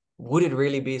 would it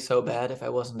really be so bad if I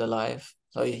wasn't alive?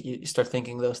 So you start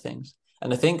thinking those things.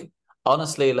 And I think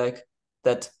honestly, like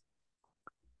that,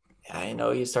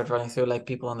 yeah, you start running through like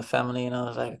people in the family, and I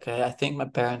was like, okay, I think my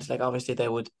parents, like obviously they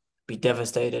would be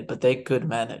devastated, but they could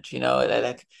manage,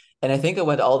 and I think it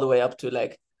went all the way up to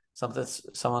like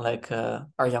someone like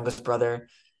our youngest brother,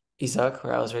 Isaac,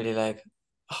 where I was really like,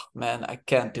 oh man, I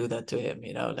can't do that to him,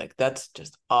 like that's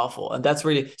just awful. And that's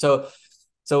really so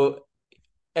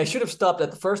I should have stopped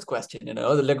at the first question,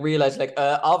 like realize like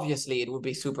obviously it would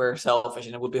be super selfish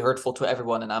and it would be hurtful to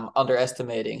everyone, and I'm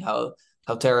underestimating how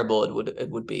terrible it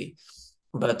would be.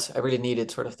 But I really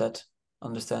needed sort of that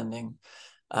understanding.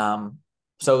 Um,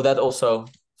 so that also,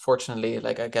 fortunately,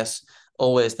 like I guess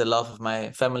always the love of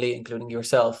my family, including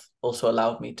yourself, also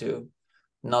allowed me to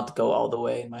not go all the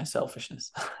way in my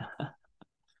selfishness.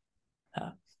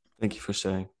 Yeah. Thank you for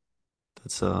sharing.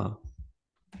 That's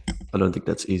I don't think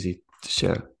that's easy to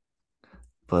share,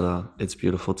 but it's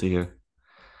beautiful to hear.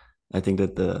 I think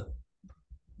that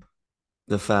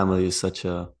the family is such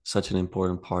an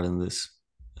important part in this.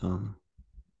 Um,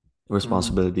 Mhm.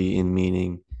 responsibility and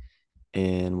meaning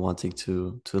and wanting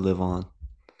to live on.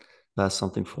 That's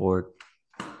something forward.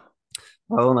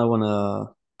 Well, and I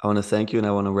wanna thank you, and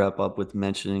I want to wrap up with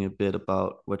mentioning a bit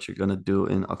about what you're gonna do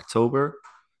in October.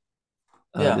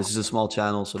 Yeah, This is a small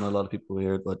channel, so not a lot of people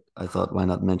hear it, but I thought why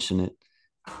not mention it?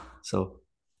 So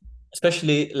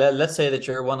especially let's say that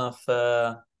you're one of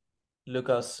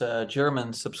Luca's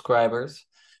German subscribers.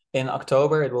 In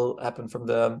October, it will happen from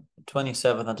the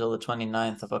 27th until the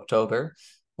 29th of October.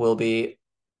 Will be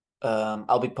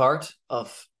I'll be part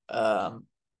of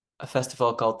a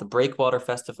festival called the Breakwater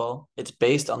Festival. It's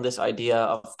based on this idea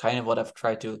of kind of what I've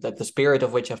tried to, like the spirit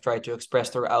of which I've tried to express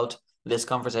throughout this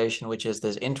conversation, which is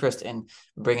this interest in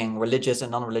bringing religious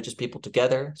and non-religious people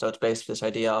together. So it's based on this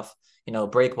idea of,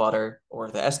 breakwater or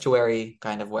the estuary,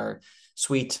 kind of where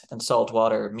sweet and salt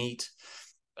water meet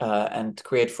and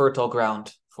create fertile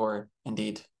ground for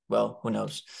indeed, well, who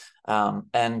knows.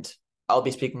 And I'll be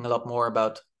speaking a lot more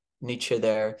about Nietzsche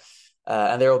there.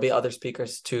 And there will be other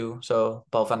speakers too. So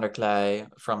Paul van der Klei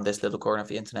from this little corner of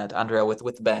the internet, Andrea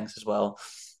with the banks as well.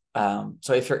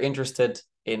 So if you're interested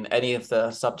in any of the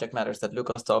subject matters that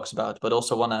Lucas talks about, but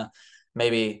also want to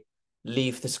maybe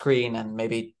leave the screen and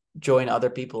maybe join other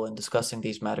people in discussing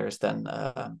these matters, then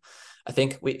I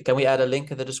think we add a link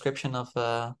in the description of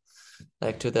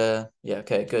like to the yeah,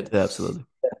 okay, good. yeah, absolutely.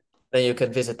 Then you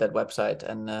can visit that website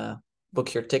and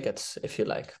book your tickets if you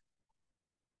like.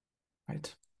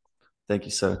 Right. Thank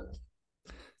you, sir.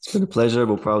 It's been a pleasure.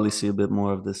 We'll probably see a bit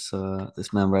more of this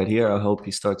man right here. I hope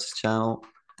he starts his channel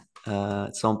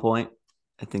at some point.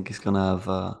 I think he's gonna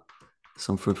have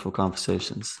some fruitful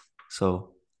conversations.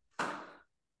 So I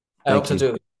hope thank so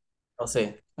you. too. I'll see.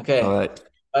 All Okay. right.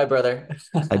 Bye, brother.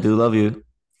 I do love you.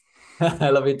 I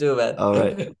love you too, All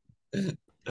right. man.